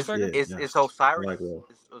 Should I pull trigger? Is Osiris? Like Will.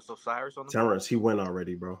 Is Osiris on the board? Terrence, he went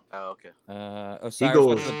already, bro. Oh, okay. Osiris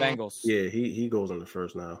went to the Bengals. Yeah, he goes in the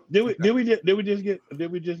first now. Did we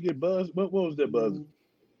just get Buzz? What was that Buzz?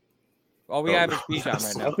 All we have is Bijan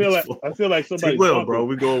right now. I feel like somebody. Will, bro.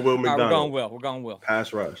 We going Will McDonald. We're going Will.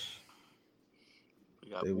 Pass rush.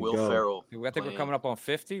 We got Will Ferrell. I think we're coming up on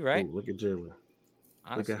 50, right? Ooh, look at Jalen.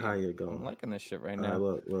 Look at how you're going. I'm liking this shit right now.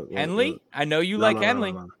 Look, Henley? I know you like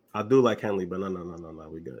Henley. No. I do like Henley, but no.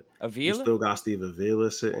 We good. Avila? You still got Steve Avila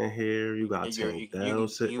sitting here. You got Tank Dell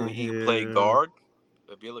sitting here. He play guard.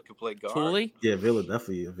 Avila can play guard. Thule? Yeah, Avila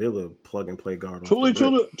plug and play guard. Thule.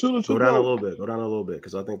 Go down a little bit,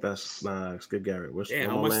 because I think that's skip Garrett.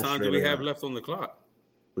 How much time do we have left on the clock?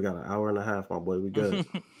 We got an hour and a half, my boy. We good.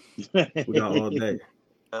 We got all day.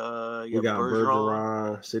 We got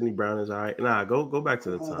Bergeron. Sidney Brown is all right. Nah, go back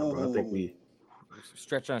to the top, bro. I think we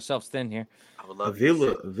stretching ourselves thin here. I would love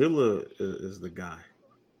Avila is the guy.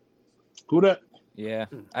 Who that? Yeah,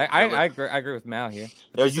 I agree with Mal here.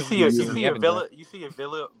 Yeah, you see Avila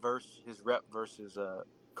versus his rep versus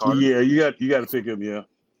Carter. Yeah, you got to pick him. Yeah,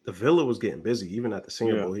 the Villa was getting busy even at the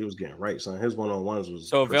Senior Bowl. He was getting right, son. His one-on-ones was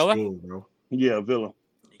so Villa, bro. Yeah, Villa.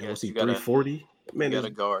 Was he 340? Man, got a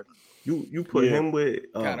guard. You put him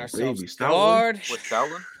with baby Stoutland. With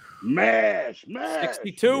Stoutland? Mash.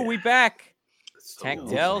 62. Yeah. We back. Tank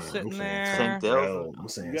Dell sitting there. Tank Dell. I'm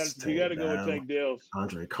saying you got to go with Tank Dell.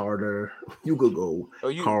 Andre Carter. You could go.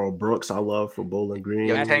 Carl Brooks. I love for Bowling Green.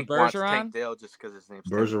 Yeah, Tank Dell just because his name's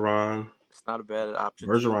Bergeron. It's not a bad option.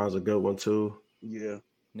 Bergeron's a good one too. Yeah.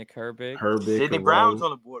 Nick Herbig. Sidney Brown's on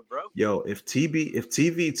the board, bro. Yo, if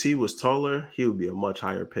TVT was taller, he would be a much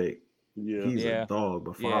higher pick. Yeah, he's a dog,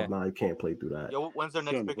 but 5'9", you can't play through that. Yo, when's their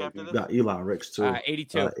next pick after this? Got Eli Ricks too.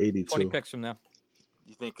 82. 20 picks from now.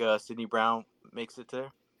 You think Sidney Brown makes it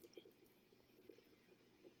there?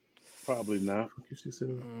 Probably not.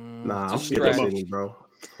 Nah, I'm skipping Sidney, bro.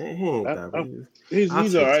 He ain't that, bro.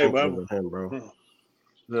 He's all right, bro. Him, bro.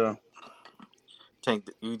 Yeah. Tank,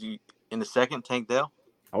 you in the second, Tank Dell.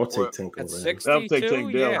 I would take Tank over him. I'll take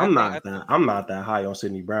Tank Dell. I'm not that high on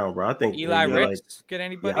Sidney Brown, bro. I think Eli Ricks. Get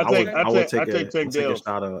anybody? I would take a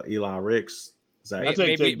shot of Eli Ricks.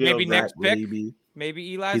 Maybe next pick.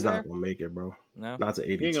 Maybe Eli's He's there. not gonna make it, bro. No, not to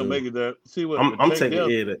 82. He ain't gonna make it there. See what I'm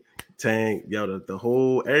taking it. Tank, yo, the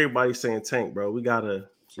whole everybody saying Tank, bro. We gotta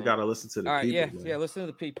listen to the all right, people. yeah. Listen to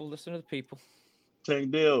the people. Listen to the people.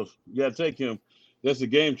 Tank Dales, you gotta take him. That's a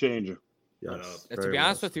game changer. Yes, To be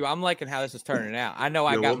honest with you, I'm liking how this is turning out. I know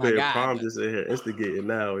I got my my guy. Prom just in here instigating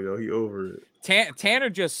now, yo. He over it. Tanner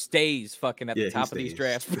just stays fucking at the top of these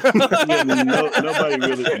drafts, bro.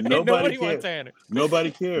 Nobody wants Tanner. Nobody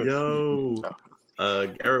cares. Yo,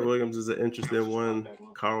 Garrett Williams is an interesting one.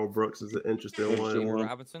 Carl Brooks is an interesting one. Jamie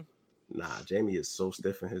Robinson. Nah, Jamie is so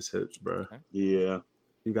stiff in his hips, bro. Okay. Yeah.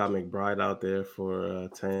 You got McBride out there for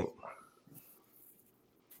Tank.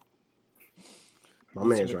 My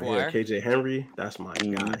man's right here, KJ Henry. That's my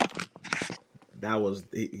guy. That was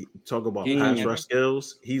talk about pass rush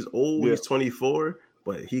skills. He's old. He's 24,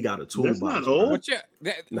 but he got a toolbox. That's not old.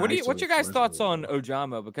 What's your guys' thoughts on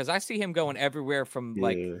Ojamo? Because I see him going everywhere from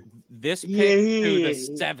like this pick to the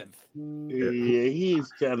 7th. Yeah, he's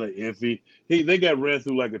kind of iffy. They got ran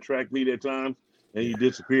through like a track meet at times, and he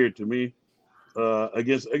disappeared to me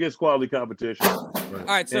against quality competition. All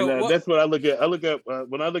right, so that's what I look at.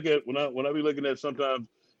 When I be looking at sometimes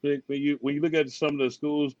when you look at some of the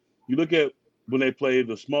schools, you look at when they play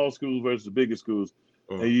the small schools versus the bigger schools,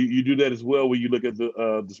 and you do that as well when you look at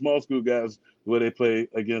the small school guys where they play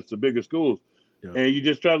against the bigger schools, and you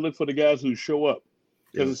just try to look for the guys who show up,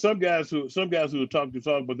 because there's some guys who talk,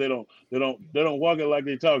 but they don't walk it like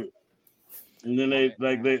they talk it, and then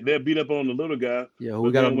they beat up on the little guy. Yeah,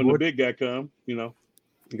 we got when the big guy come, you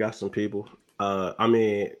got some people. I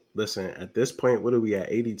mean, listen, at this point, what are we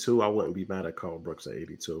at? 82? I wouldn't be mad at Carl Brooks at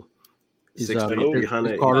 82.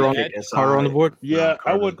 6'3", Carter on the board. Yeah,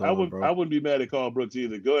 I wouldn't be mad at Carl Brooks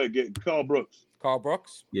either. Go ahead, get Carl Brooks. Carl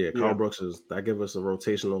Brooks? Yeah, Carl Brooks is that give us a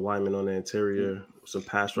rotational lineman on the interior, some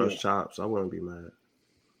pass rush chops. I wouldn't be mad.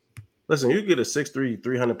 Listen, you get a 6'3",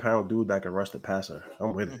 300-pound dude that can rush the passer.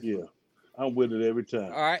 I'm with it. Yeah. I'm with it every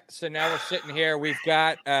time. All right, so now we're sitting here. We've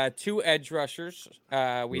got 2 edge rushers.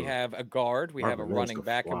 We have a guard. We have a running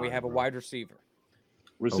back, and we have a wide receiver.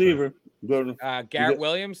 Garrett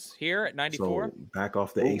Williams here at 94. So back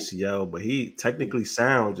off the ACL, but he technically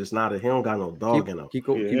sounds just not. He don't got no dog in him. He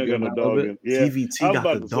got no dog in him. TVT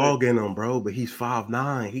got the dog in him, bro. But he's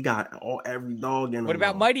 5'9". He got every dog in him. What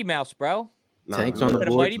about Mighty Mouse, bro? Tanks on the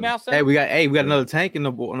board. Mighty Mouse. Hey, we got another tank in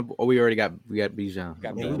the board. Oh, we already got Bijan. We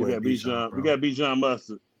got Bijan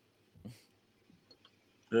Mustard.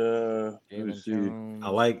 I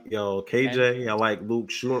like KJ. I like Luke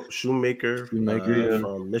Shoemaker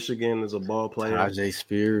from Michigan is a ball player. Tajay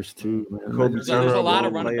Spears too. There's a lot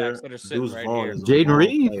of running backs that are sitting right here.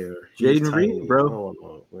 Jaden Reed, bro.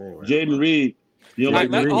 Jaden Reed.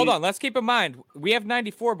 Hold on. Let's keep in mind we have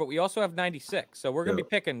 94, but we also have 96. So we're gonna be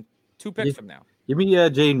picking 2 picks from now. Give me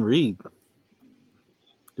Jaden Reed.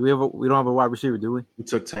 We don't have a wide receiver, do we? We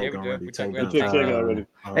took Tank already. We took Tank already.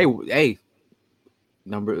 Hey.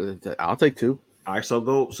 I'll take 2. All right, so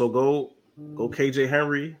go KJ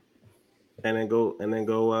Henry, and then go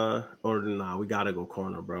we gotta go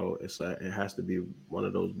corner, bro. It has to be one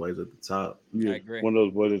of those boys at the top. Yeah, I agree. One of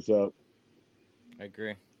those boys at the top. I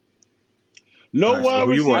agree.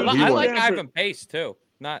 I like Ivan Pace too.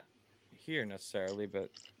 Not here necessarily, but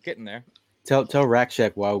getting there. Tell Rack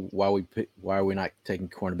Shack why are we not taking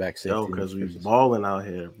cornerback safety? No, because we're balling out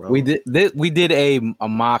here, bro. We did a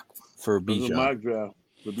mock for Bijan. Mock draft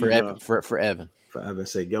for Evan. For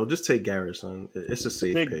Evan's sake, just take Garrett, son. It's a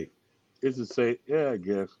safe pick. It's a safe, I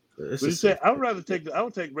guess. I would rather take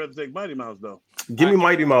Mighty Mouse though. Give me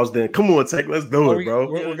Mighty Mouse then. Come on, Tank. Let's do it,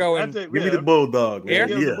 bro. We're going. Give me the Bulldog, man.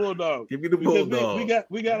 Give me the Bulldog. Give me the Bulldog.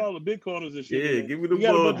 We got all the big corners and shit. Yeah, give me the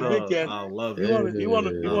Bulldog. I love it. You want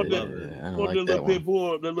the little pit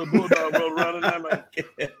bull, the little Bulldog roll around and like.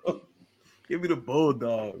 Give me the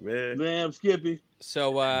Bulldog, man. Damn, Skippy.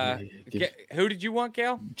 So, who did you want,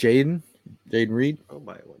 Cal? Jaden Reed.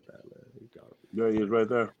 Nobody want that, man. There he is, right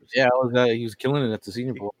there. Yeah, he was killing it at the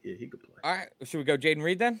Senior Bowl. Yeah, he could play. All right, should we go Jaden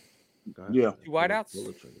Reed then? Yeah. 2 wideouts.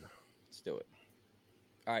 Let's do it.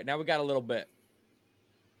 All right, now we got a little bit.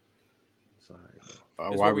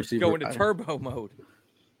 Sorry. Wide receiver. Go into turbo mode.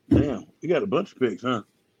 Damn, you got a bunch of picks, huh?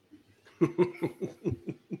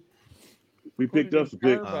 We picked up some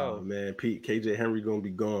picks. Oh man, KJ Henry gonna be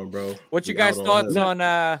gone, bro. What's your guys' thoughts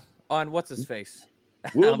on what's his face?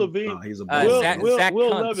 Will Levine. He's a Will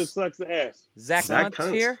Levis sucks the ass. Zach Kuntz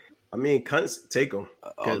here. I mean, Kuntz, take him.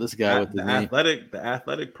 This guy with the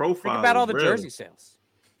athletic profile. Think about all the jersey sales.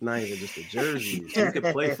 Not even just the jerseys. He could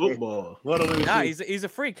play football. He's a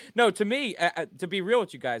freak. No, to me, to be real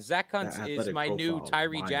with you guys, Zach Kuntz is my new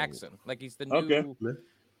Tyree Jackson. Like he's the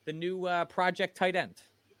new project tight end.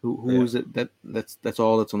 Who is it? That's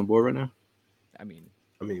all that's on the board right now. I mean,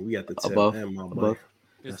 we got the tip Above. and my boy. Above.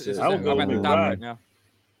 this That's is it. I'm at the top right now.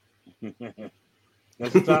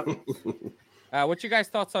 That's the top. What's your guys'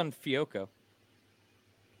 thoughts on Fiocco?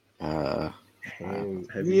 No. He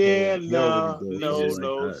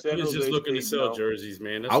was just looking to sell jerseys,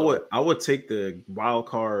 man. That's I would take the wild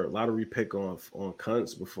card lottery pick on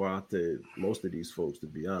Kuntz before I did most of these folks, to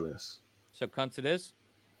be honest. So Kuntz it is.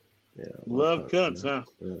 Yeah, love Kuntz, huh?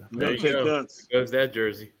 Yeah. There you go. Kuntz. Because that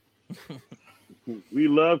jersey. We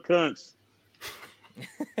love Kuntz.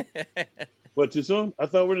 What you saw? I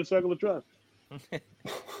thought we're in the circle of trust.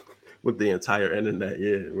 With the entire internet,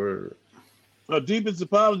 we're. Deepest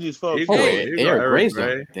apologies, folks. Hey, Eric Gray's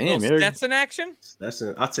Gray. Damn, Little Eric. Stetson action.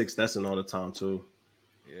 Stetson, I take Stetson all the time too.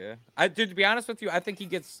 Yeah, to be honest with you, I think he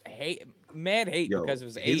gets mad hate because of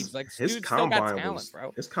his age. Like, his dude still got talent,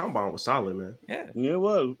 bro. His combine was solid, man. Yeah, it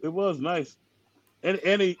was nice, and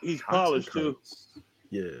he's polished too.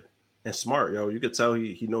 Yeah, and smart, yo. You could tell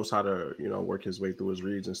he knows how to work his way through his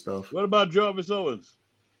reads and stuff. What about Jarvis Owens?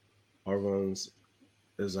 Owens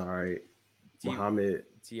is all right. Muhammad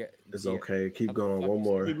is okay. Keep going. One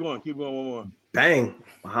more. Keep going. One more. Bang.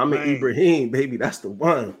 Muhammad Ibrahim, baby. That's the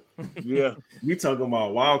one. Yeah. We talking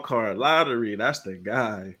about wild card lottery. That's the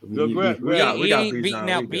guy. We ain't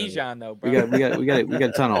beating out Bijan though, bro. We got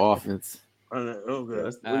a ton of offense.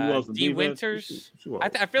 Okay. D Winters.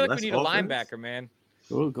 I feel like we need a linebacker, man.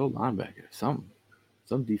 Go linebacker. Some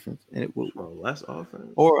defense. And it will less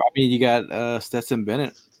offense. Or you got Stetson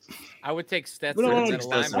Bennett. I would take Stetson as a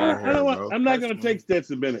linebacker. I'm not going to take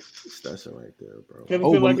Stetson Bennett. Stetson right there, bro. Can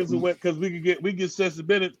it feel like it's a wet? Because we get Stetson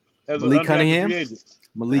Bennett as Malik Cunningham.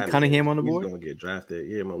 Malik Cunningham on the board. He's going to get drafted.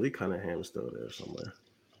 Yeah, Malik Cunningham is still there somewhere.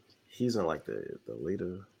 He's in like the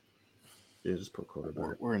later. Yeah, just put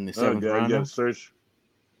quarterback. We're in the seventh round. You got to search.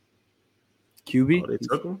 QB. Oh, they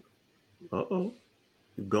took him.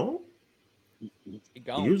 You gone? He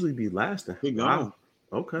gone. He usually be last. He gone. Wow.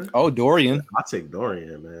 Okay. Oh, Dorian. I take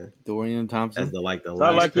Dorian, man. Dorian Thompson. As the last. I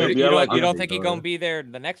like him. You don't think he's gonna be there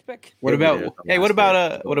the next pick? What about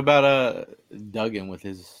Duggan with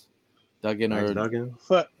his Duggan or Duggan?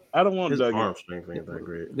 But I don't want his Duggan. arm strength ain't that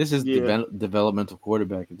great. This is developmental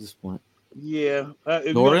quarterback at this point. Yeah.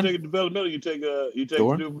 If Doran? you take a developmental, you take the dude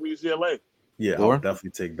from UCLA. Yeah, I would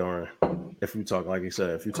definitely take Doran. If you talk, like you said,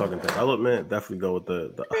 if you're talking development, definitely go with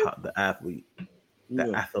the athlete.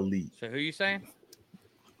 Athlete. So who you saying?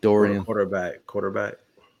 Dorian. Quarterback.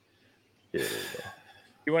 Yeah, there you go.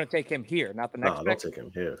 You want to take him here, not the next pick? Don't take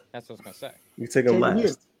him here. That's what I was gonna say. You take him last.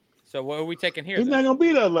 Here. So what are we taking here? He's not gonna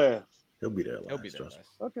be there last. He'll be there last.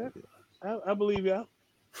 Okay, I believe y'all.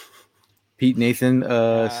 Pete Nathan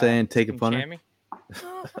saying take a punter.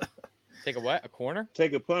 Take a what? A corner?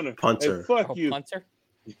 Take a punter. Punter. Hey, fuck you. Punter?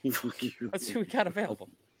 Let's see what we got available.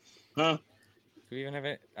 Huh? Do we even have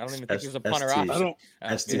it? I don't even think there's a punter option.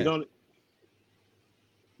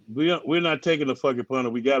 We're not taking a fucking punter.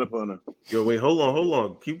 We got a punter. Yo, wait, hold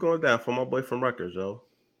on. Keep going down for my boy from Rutgers, yo.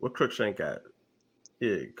 What Crookshank at?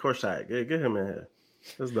 Yeah, Korshak. Yeah, get him in here.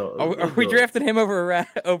 Let's go. Are we drafting him over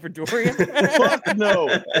Dorian? Fuck no.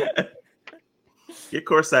 Get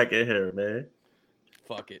Korshak in here, man.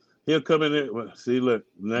 Fuck it. He'll come in there. Well, see, look.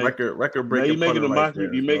 Now, record breaking. Now you're making a mockery.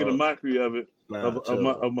 You're making a mockery of it.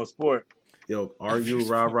 Of my sport. Yo, are you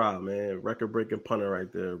rah, man? Record breaking punter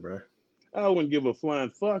right there, bro. I wouldn't give a flying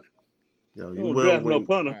fuck. Yo,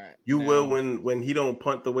 you will when he don't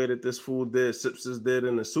punt the way that this fool did, Sipses did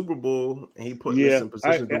in the Super Bowl, and he put this in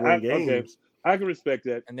position to win games. Okay. I can respect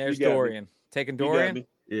that. And there's Dorian. Taking Dorian?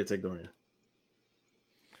 Yeah, take Dorian.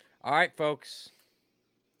 All right, folks.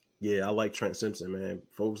 Yeah, I like Trent Simpson, man.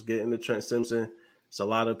 Folks get into Trent Simpson. It's a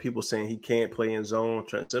lot of people saying he can't play in zone.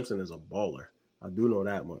 Trent Simpson is a baller. I do know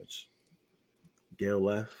that much. Gail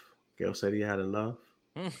left. Gail said he had enough.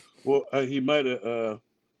 Well, he might have.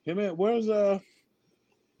 Where's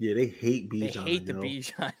Yeah, they hate Bijan. They hate the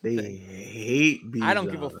Bijan. They hate Bijan. I don't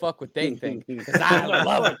give a fuck what they think because I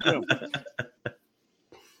love him.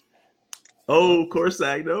 Oh,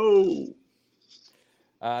 Korsak, no.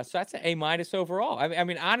 So that's an A- overall. I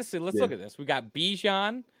mean, honestly, let's look at this. We got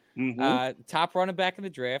Bijan, top running back in the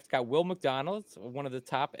draft. Got Will McDonald, one of the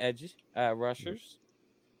top edge rushers.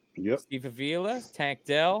 Yep. Steve Avila, Tank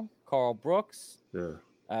Dell, Carl Brooks. Yeah.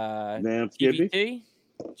 TBT,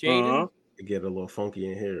 Jaden. It get a little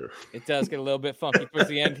funky in here. It does get a little bit funky towards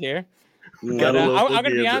the end here. But I'm going to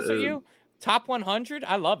be honest with you. Top 100,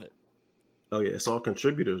 I love it. Oh, yeah. It's all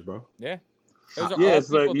contributors, bro. Yeah. Those are yeah, all it's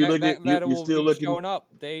like you look at that you will still be looking showing up.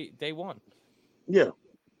 They won. Yeah.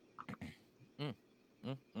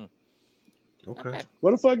 Okay.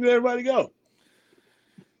 Where the fuck did everybody go?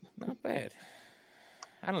 Not bad.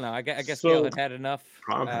 I don't know. I guess So- Gail had enough.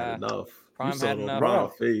 Prime had enough. Prime You saw had it on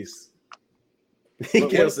enough. Prime face. But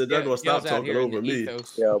Gail what- said they're gonna stop Gail's out talking here in over the me.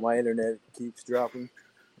 ethos. Yo, my internet keeps dropping.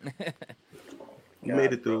 You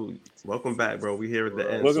made it through. Welcome back, bro. We here at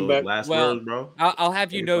the end. Welcome so back. last Well, words, bro. I'll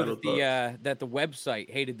have you Any know final that the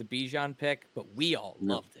website hated the Bijan pick, but we all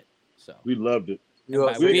loved it. So We loved it. and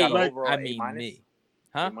by So you we, got an like- overall I A mean minus? me.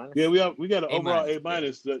 Huh? A minus? Yeah, we got an A overall minus, A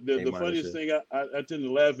minus. The A-minus, funniest yeah. thing I tend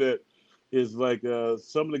to laugh at is like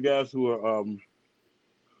some of the guys who are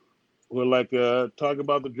like talking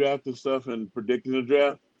about the draft and stuff and predicting the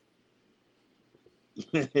draft.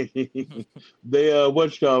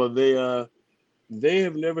 They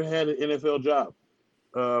have never had an NFL job.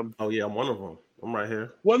 Oh yeah, I'm one of them. I'm right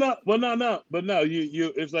here. No. But no,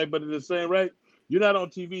 you it's like, but in the same right, you're not on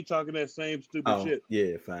TV talking that same stupid Oh shit.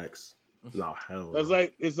 yeah, facts. No hell. That's no.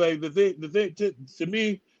 like it's like the thing to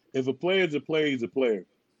me, if a player's a player, he's a player.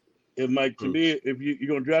 And like to me, if you're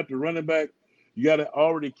gonna draft a running back, you gotta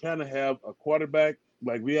already kind of have a quarterback,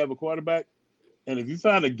 like we have a quarterback. And if you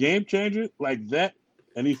find a game changer like that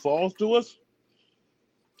and he falls to us,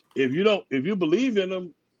 if you believe in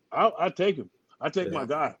him, I'll take him. I take Yeah. my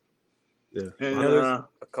guy. Yeah. And You know,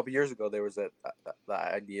 a couple years ago, there was the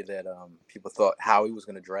idea that people thought Howie was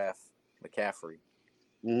going to draft McCaffrey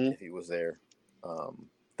mhm. if he was there.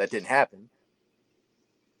 That didn't happen.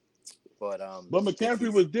 But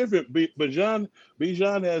McCaffrey was different. Bijan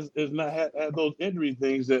has not had those injury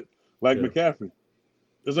things that like Yeah. McCaffrey.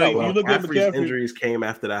 It's No, like well, you look at McCaffrey's McCaffrey. injuries came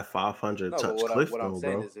after that 500 no, but touch what cliff, I'm though,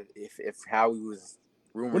 saying bro. is if Howie was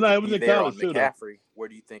rumored Well, no, it to was be in there on college, too, though. McCaffrey, where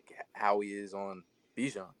do you think Howie is on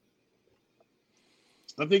Bijan?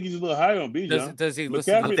 I think he's a little higher on Bijan. does he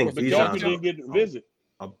listen? I think McCaffrey Bijan's didn't get to visit.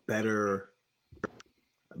 a better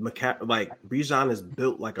like Bijan is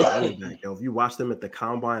built like a running back. Yo, if you watch them at the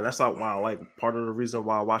combine, that's like wow. Like part of the reason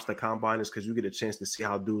why I watch the combine is because you get a chance to see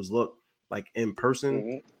how dudes look like in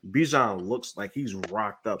person. Bijan looks like he's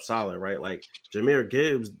rocked up solid, right? Like Jahmyr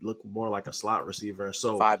Gibbs looked more like a slot receiver. And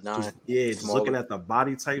so 5'9", just smaller. looking at the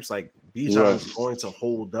body types, like Bijan's going to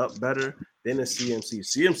hold up better than a CMC.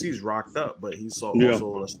 CMC's rocked up, but he's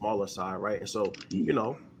also on the smaller side, right? And so you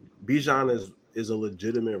know, Bijan is a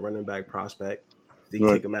legitimate running back prospect. You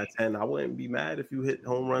take him at 10. I wouldn't be mad if you hit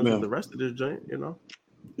home runs with the rest of this joint, you know?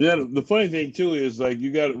 Yeah, the funny thing too is like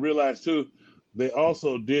you got to realize too, they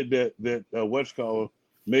also did that what's called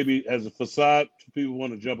maybe as a facade to people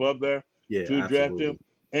want to jump up there to draft him,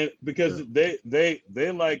 and because they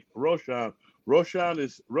like Roshan.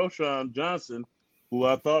 Roshan Johnson, who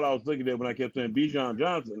I thought I was looking at when I kept saying Bijan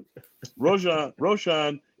Johnson.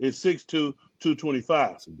 Roshan is 6'2",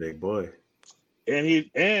 225. It's a big boy, and he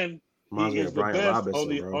Reminds me is of the Brian best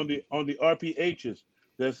Robinson, on the RPHs.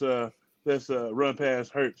 That's run pass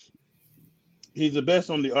hurts. He's the best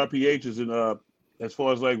on the RPHs in as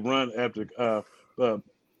far as like run after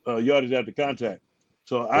yardage after contact.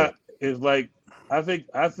 So it's like I think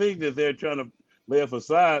that they're trying to lay a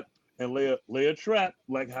facade and lay a trap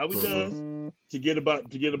like how he does to get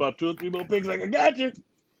about 2 or 3 more picks. Like I got you,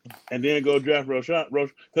 and then go draft Roshan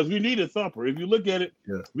because we need a thumper. If you look at it,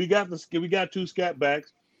 we got 2 scat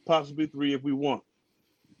backs, possibly 3 if we want.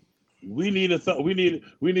 We need we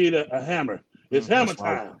need a hammer. It's hammer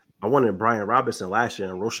time. I wanted Brian Robinson last year,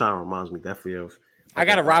 and Roshan reminds me definitely of. I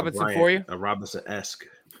got a Robinson for you. A Robinson-esque.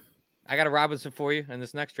 I got a Robinson for you in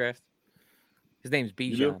this next draft. His name's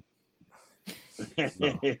Bijan.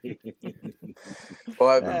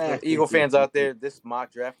 Well, Eagle fans out there, this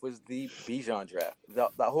mock draft was the Bijan draft. The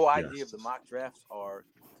whole idea of the mock drafts are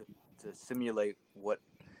to simulate what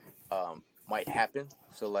might happen.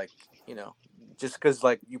 So, like, you know, just because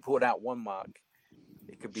like you put out one mock,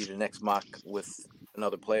 it could be the next mock with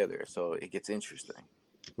another player there, so it gets interesting.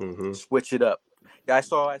 Switch it up. Yeah, I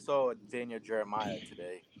saw Daniel Jeremiah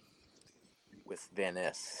today with Van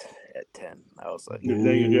Ness at 10. I was like,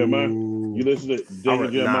 Daniel Jeremiah. You listen to Daniel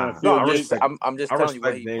Jeremiah. No, I'm just I telling you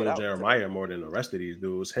what respect he Daniel put out Jeremiah today. more than the rest of these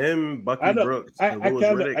dudes. Him, Bucky Brooks, and Louis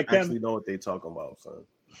Riddick actually know what they talking about, son.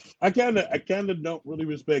 I kind of don't really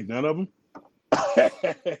respect none of them.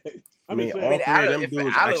 I mean, all 3 of them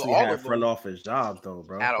dudes actually had front office jobs, though,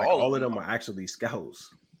 bro. Like all of them are actually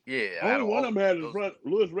scouts. Yeah, only one of them had a front.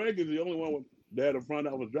 Louis Riddick is the only one that had a front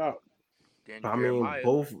office job. I mean,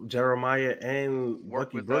 both Jeremiah and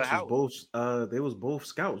Bucky Brooks was both. They was both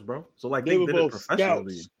scouts, bro. So like they did it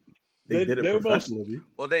professionally. Scouts. They did it professionally.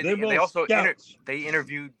 Well, they also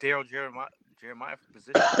interviewed Daryl Jeremiah for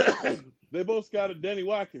position. They both scouted Danny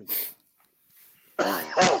Watkins.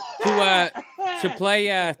 To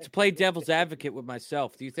play devil's advocate with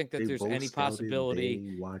myself, do you think that They there's both any scouted possibility?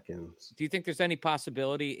 Danny Watkins. Do you think there's any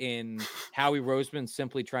possibility in Howie Roseman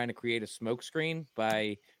simply trying to create a smokescreen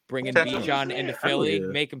by bringing Bijan into Philly, yeah.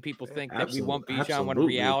 making people think that we want Bijan when in Absolutely.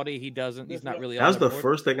 reality he doesn't? He's not really. That's on the the board?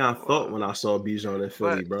 first thing I thought when I saw Bijan in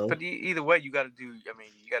Philly, bro. But either way, you got to do. I mean,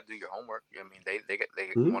 you got to do your homework. I mean, they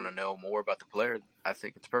want to know more about the player. I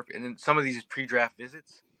think it's perfect. And then some of these pre-draft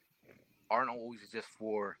visits aren't always just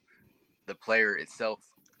for the player itself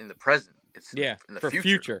in the present. It's in the for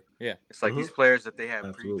future. Yeah, it's like these players that they have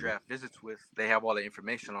Absolutely. pre-draft visits with. They have all the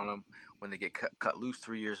information on them when they get cut loose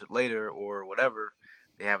 3 years later or whatever.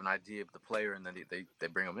 They have an idea of the player, and then they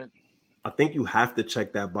bring them in. I think you have to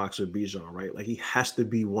check that box with Bijan, right? Like he has to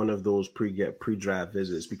be one of those pre-draft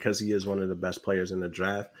visits because he is one of the best players in the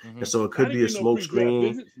draft. And so it could be a smoke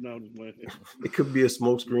screen. It could be a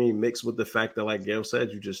smoke screen mixed with the fact that, like Gail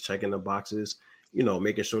said, you just checking the boxes,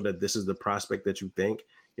 making sure that this is the prospect that you think.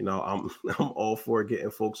 I'm all for getting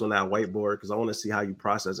folks on that whiteboard because I want to see how you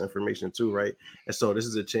process information too, right? And so this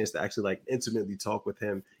is a chance to actually like intimately talk with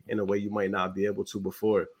him in a way you might not be able to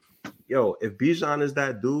before. Yo, if Bijan is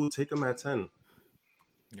that dude, take him at 10.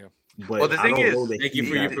 Yeah. But well, the thing is, thank you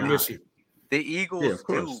for your permission. The Eagles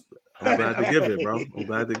do. I'm glad to give it, bro. I'm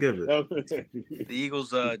glad to give it. The Eagles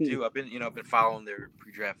do. I've been following their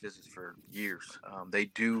pre-draft visits for years. They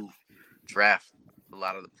do draft a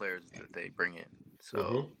lot of the players that they bring in.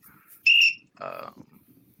 So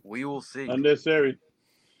we will see. Unnecessary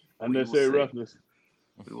roughness.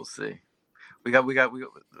 We will see. We got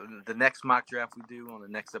the next mock draft we do on the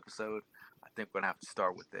next episode. I think we're gonna have to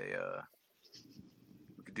start with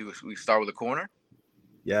we start with a corner.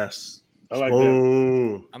 Yes. I like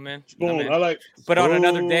that. I'm in. Spoon. I like. But on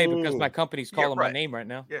another day because my company's calling my name right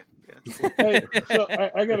now. Yeah. Hey, so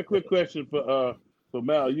I got a quick question for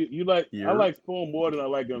Mal. You like? I like Spoon more than I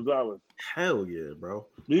like Gonzalez. Hell yeah, bro.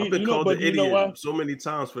 I've been called an idiot so many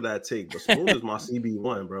times for that take, but Spoon is my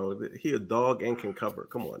CB1, bro. He a dog and can cover.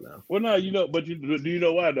 Come on now. Well, no, but do you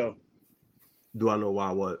know why though? Do I know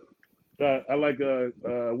why? What? I like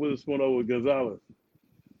Witherspoon over Gonzalez.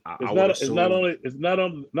 It's not only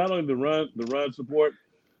the run support.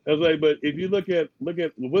 It's like, but if you look at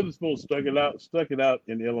Witherspoon stuck it out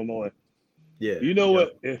in Illinois. Yeah. You know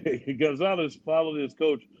what? Gonzalez followed his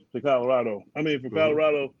coach to Colorado. I mean, from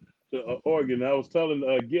Colorado to Oregon. I was telling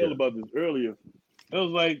Gil about this earlier.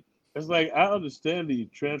 It's like I understand the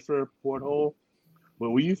transfer porthole,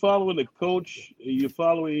 but when you following the coach, you're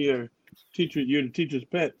following your teacher. You're the teacher's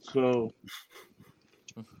pet. So,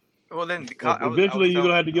 well, then eventually you're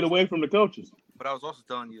gonna have to get away from the coaches. But I was also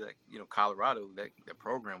telling you that Colorado, that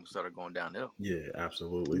program started going downhill. Yeah,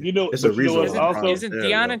 absolutely. It's a reason. Isn't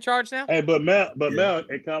Dion in charge now? Hey, but Mal,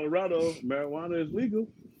 in Colorado, marijuana is legal.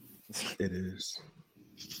 It is.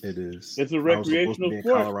 It's a recreational sport. In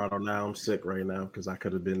Colorado now, I'm sick right now because I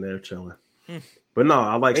could have been there chilling. But no,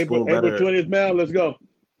 I like Spoon better. April 20th, Mal, let's go.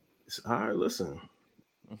 All right, listen.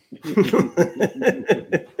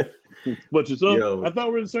 But I thought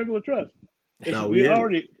we were in the circle of trust. No, we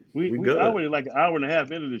already like an hour and a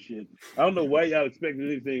half into this shit. I don't know why y'all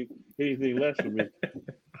expected anything less from me.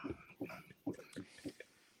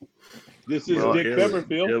 This is Dick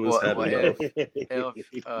Pepperfield. I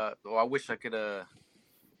wish I could.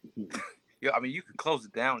 I mean, you could close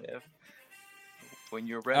it down, Ev, when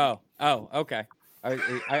you're ready. Oh, okay. I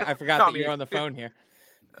forgot that you're on the phone here.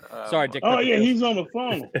 Sorry, Dick. Oh yeah, he's on the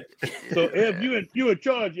phone. So Ev, you in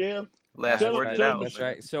charge, Ev. Last word out. That's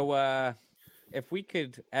right. So if we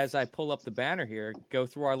could, as I pull up the banner here, go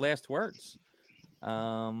through our last words.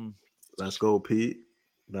 Let's go, Pete.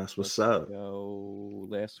 That's what's up. Go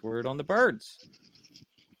last word on the birds.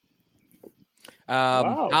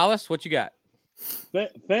 Alice, what you got?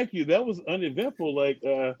 Thank you. That was uneventful. Like,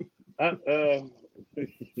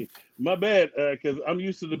 my bad, because I'm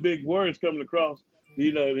used to the big words coming across,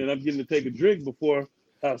 and I'm getting to take a drink before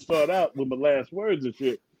I start out with my last words and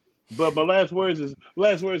shit. But my last words is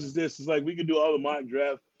this: it's like we can do all the mock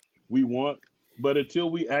drafts we want, but until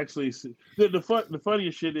we actually see the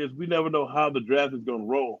funniest shit is we never know how the draft is going to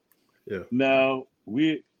roll. Yeah. Now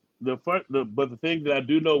but the thing that I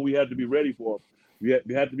do know we have to be ready for. We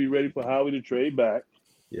have to be ready for Howie to trade back.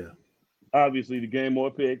 Yeah. Obviously, to gain more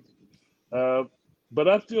picks. But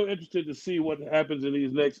I'm still interested to see what happens in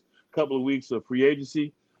these next couple of weeks of free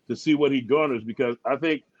agency to see what he garners, because I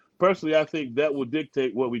think that will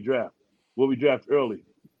dictate what we draft early.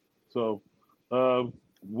 So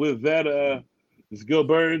with that, it's Gil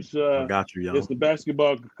Burns. I got you, y'all. It's the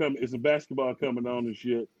basketball coming on and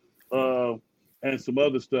shit, and some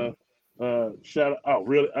other stuff. Shout out. Oh,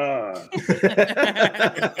 really? I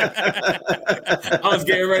was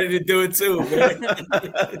getting ready to do it too, man.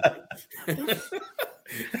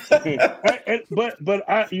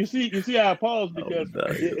 but you see I paused because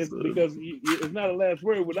it's not a last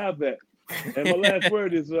word without that. And my last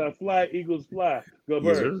word is fly, Eagles, fly. Go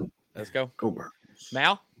Birds. Let's go. Go Birds.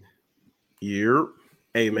 Mal? Year.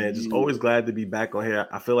 Hey, man, just always glad to be back on here.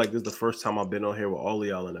 I feel like this is the first time I've been on here with all of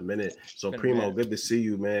y'all in a minute. So, Primo, good to see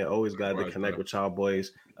you, man. Always glad to connect with y'all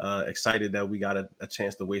boys. Excited that we got a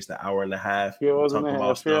chance to waste an hour and a half talking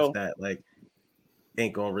about stuff that, like,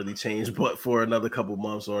 ain't going to really change but for another couple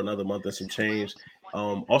months or another month and some change.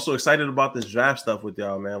 Also excited about this draft stuff with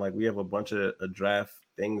y'all, man. Like, we have a bunch of draft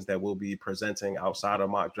things that we'll be presenting outside of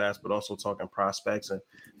mock drafts, but also talking prospects and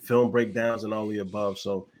film breakdowns and all the above.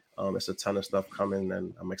 So, it's a ton of stuff coming,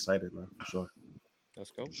 and I'm excited, man, for sure.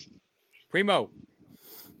 Let's go. Primo.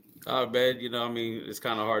 Man, it's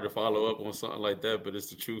kind of hard to follow up on something like that, but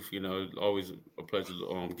it's the truth. Always a pleasure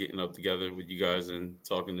getting up together with you guys and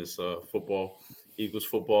talking this football, Eagles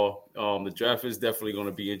football. The draft is definitely going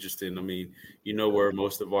to be interesting. I mean, where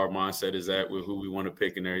most of our mindset is at with who we want to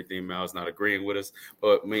pick and everything. Mal's not agreeing with us,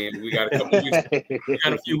 but man, we got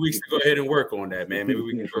a few weeks to go ahead and work on that, man. Maybe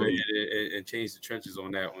we can go ahead and change the trenches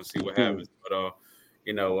on that and see what happens. But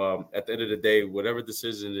at the end of the day, whatever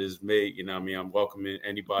decision is made, I'm welcoming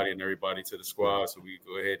anybody and everybody to the squad. So we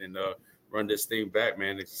go ahead and run this thing back,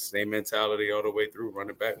 man. It's the same mentality all the way through. Run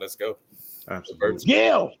it back. Let's go. Absolutely.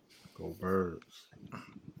 Gil. Go Birds.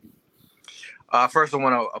 First, I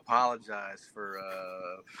want to apologize for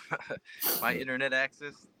my internet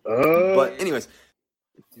access. But anyways.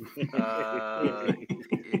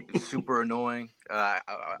 It's super annoying. I'm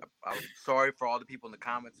sorry for all the people in the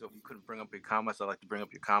comments that we couldn't bring up your comments. I'd like to bring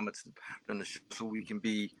up your comments during the show so we can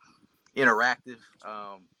be interactive.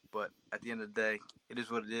 But at the end of the day, it is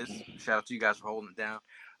what it is. Shout out to you guys for holding it down.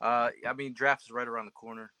 Draft is right around the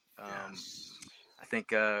corner. I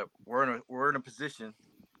think we're in a position.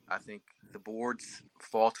 I think the boards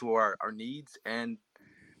fall to our needs and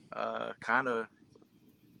kind of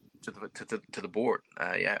to the board.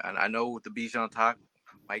 And I know the Bijan talk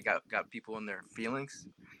might got people in their feelings,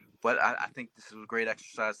 but I think this is a great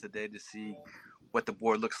exercise today to see what the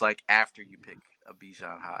board looks like after you pick a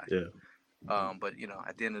Bijan high. Yeah. But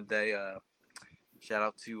at the end of the day, shout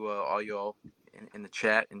out to all y'all in the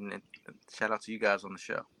chat and shout out to you guys on the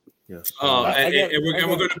show. Yes. And we're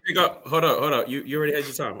going to pick up. Hold up. You already had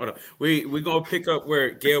your time. Hold up. We're going to pick up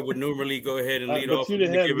where Gail would normally go ahead and lead off. We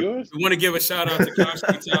want to give a shout out to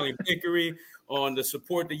Constantly Italian Bakery on the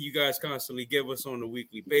support that you guys constantly give us on a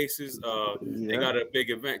weekly basis. They got a big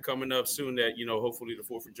event coming up soon that, hopefully the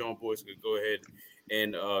 4th of Jawn boys could go ahead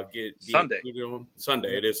and get Sunday.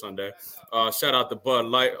 Sunday. It is Sunday. Shout out to Bud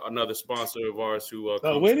Light, another sponsor of ours who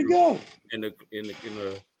way to go in the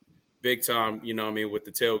big time, with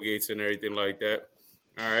the tailgates and everything like that.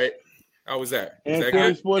 All right. How was that? Is that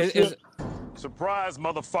good? Surprise,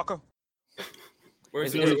 motherfucker.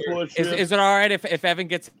 Is it all right if Evan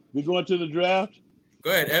gets... We going to the draft? Go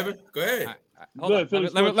ahead, Evan. Go ahead. Let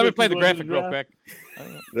me play the graphic real quick.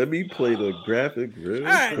 Let me play the graphic real quick.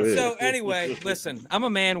 All right. quick. So anyway, listen, I'm a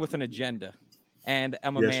man with an agenda. And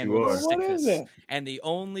I'm a man with a sickness. And the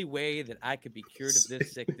only way that I could be cured of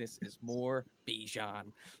this sickness is more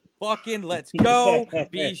Bijan. Fucking let's go.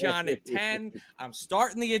 Bijan at 10. I'm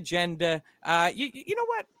starting the agenda. You know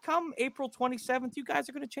what? Come April 27th, you guys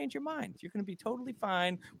are going to change your mind. You're going to be totally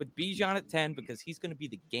fine with Bijan at 10 because he's going to be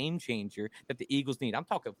the game changer that the Eagles need. I'm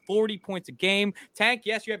talking 40 points a game. Tank,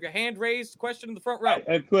 yes, you have your hand raised. Question in the front row.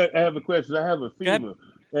 I have a question. I have a fever,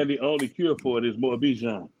 and the only cure for it is more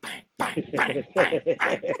Bijan.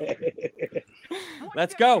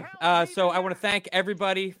 Let's go. So I want to thank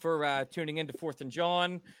everybody for tuning in to 4th and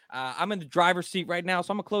Jawn. I'm in the driver's seat right now,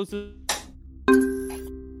 so I'm going to close this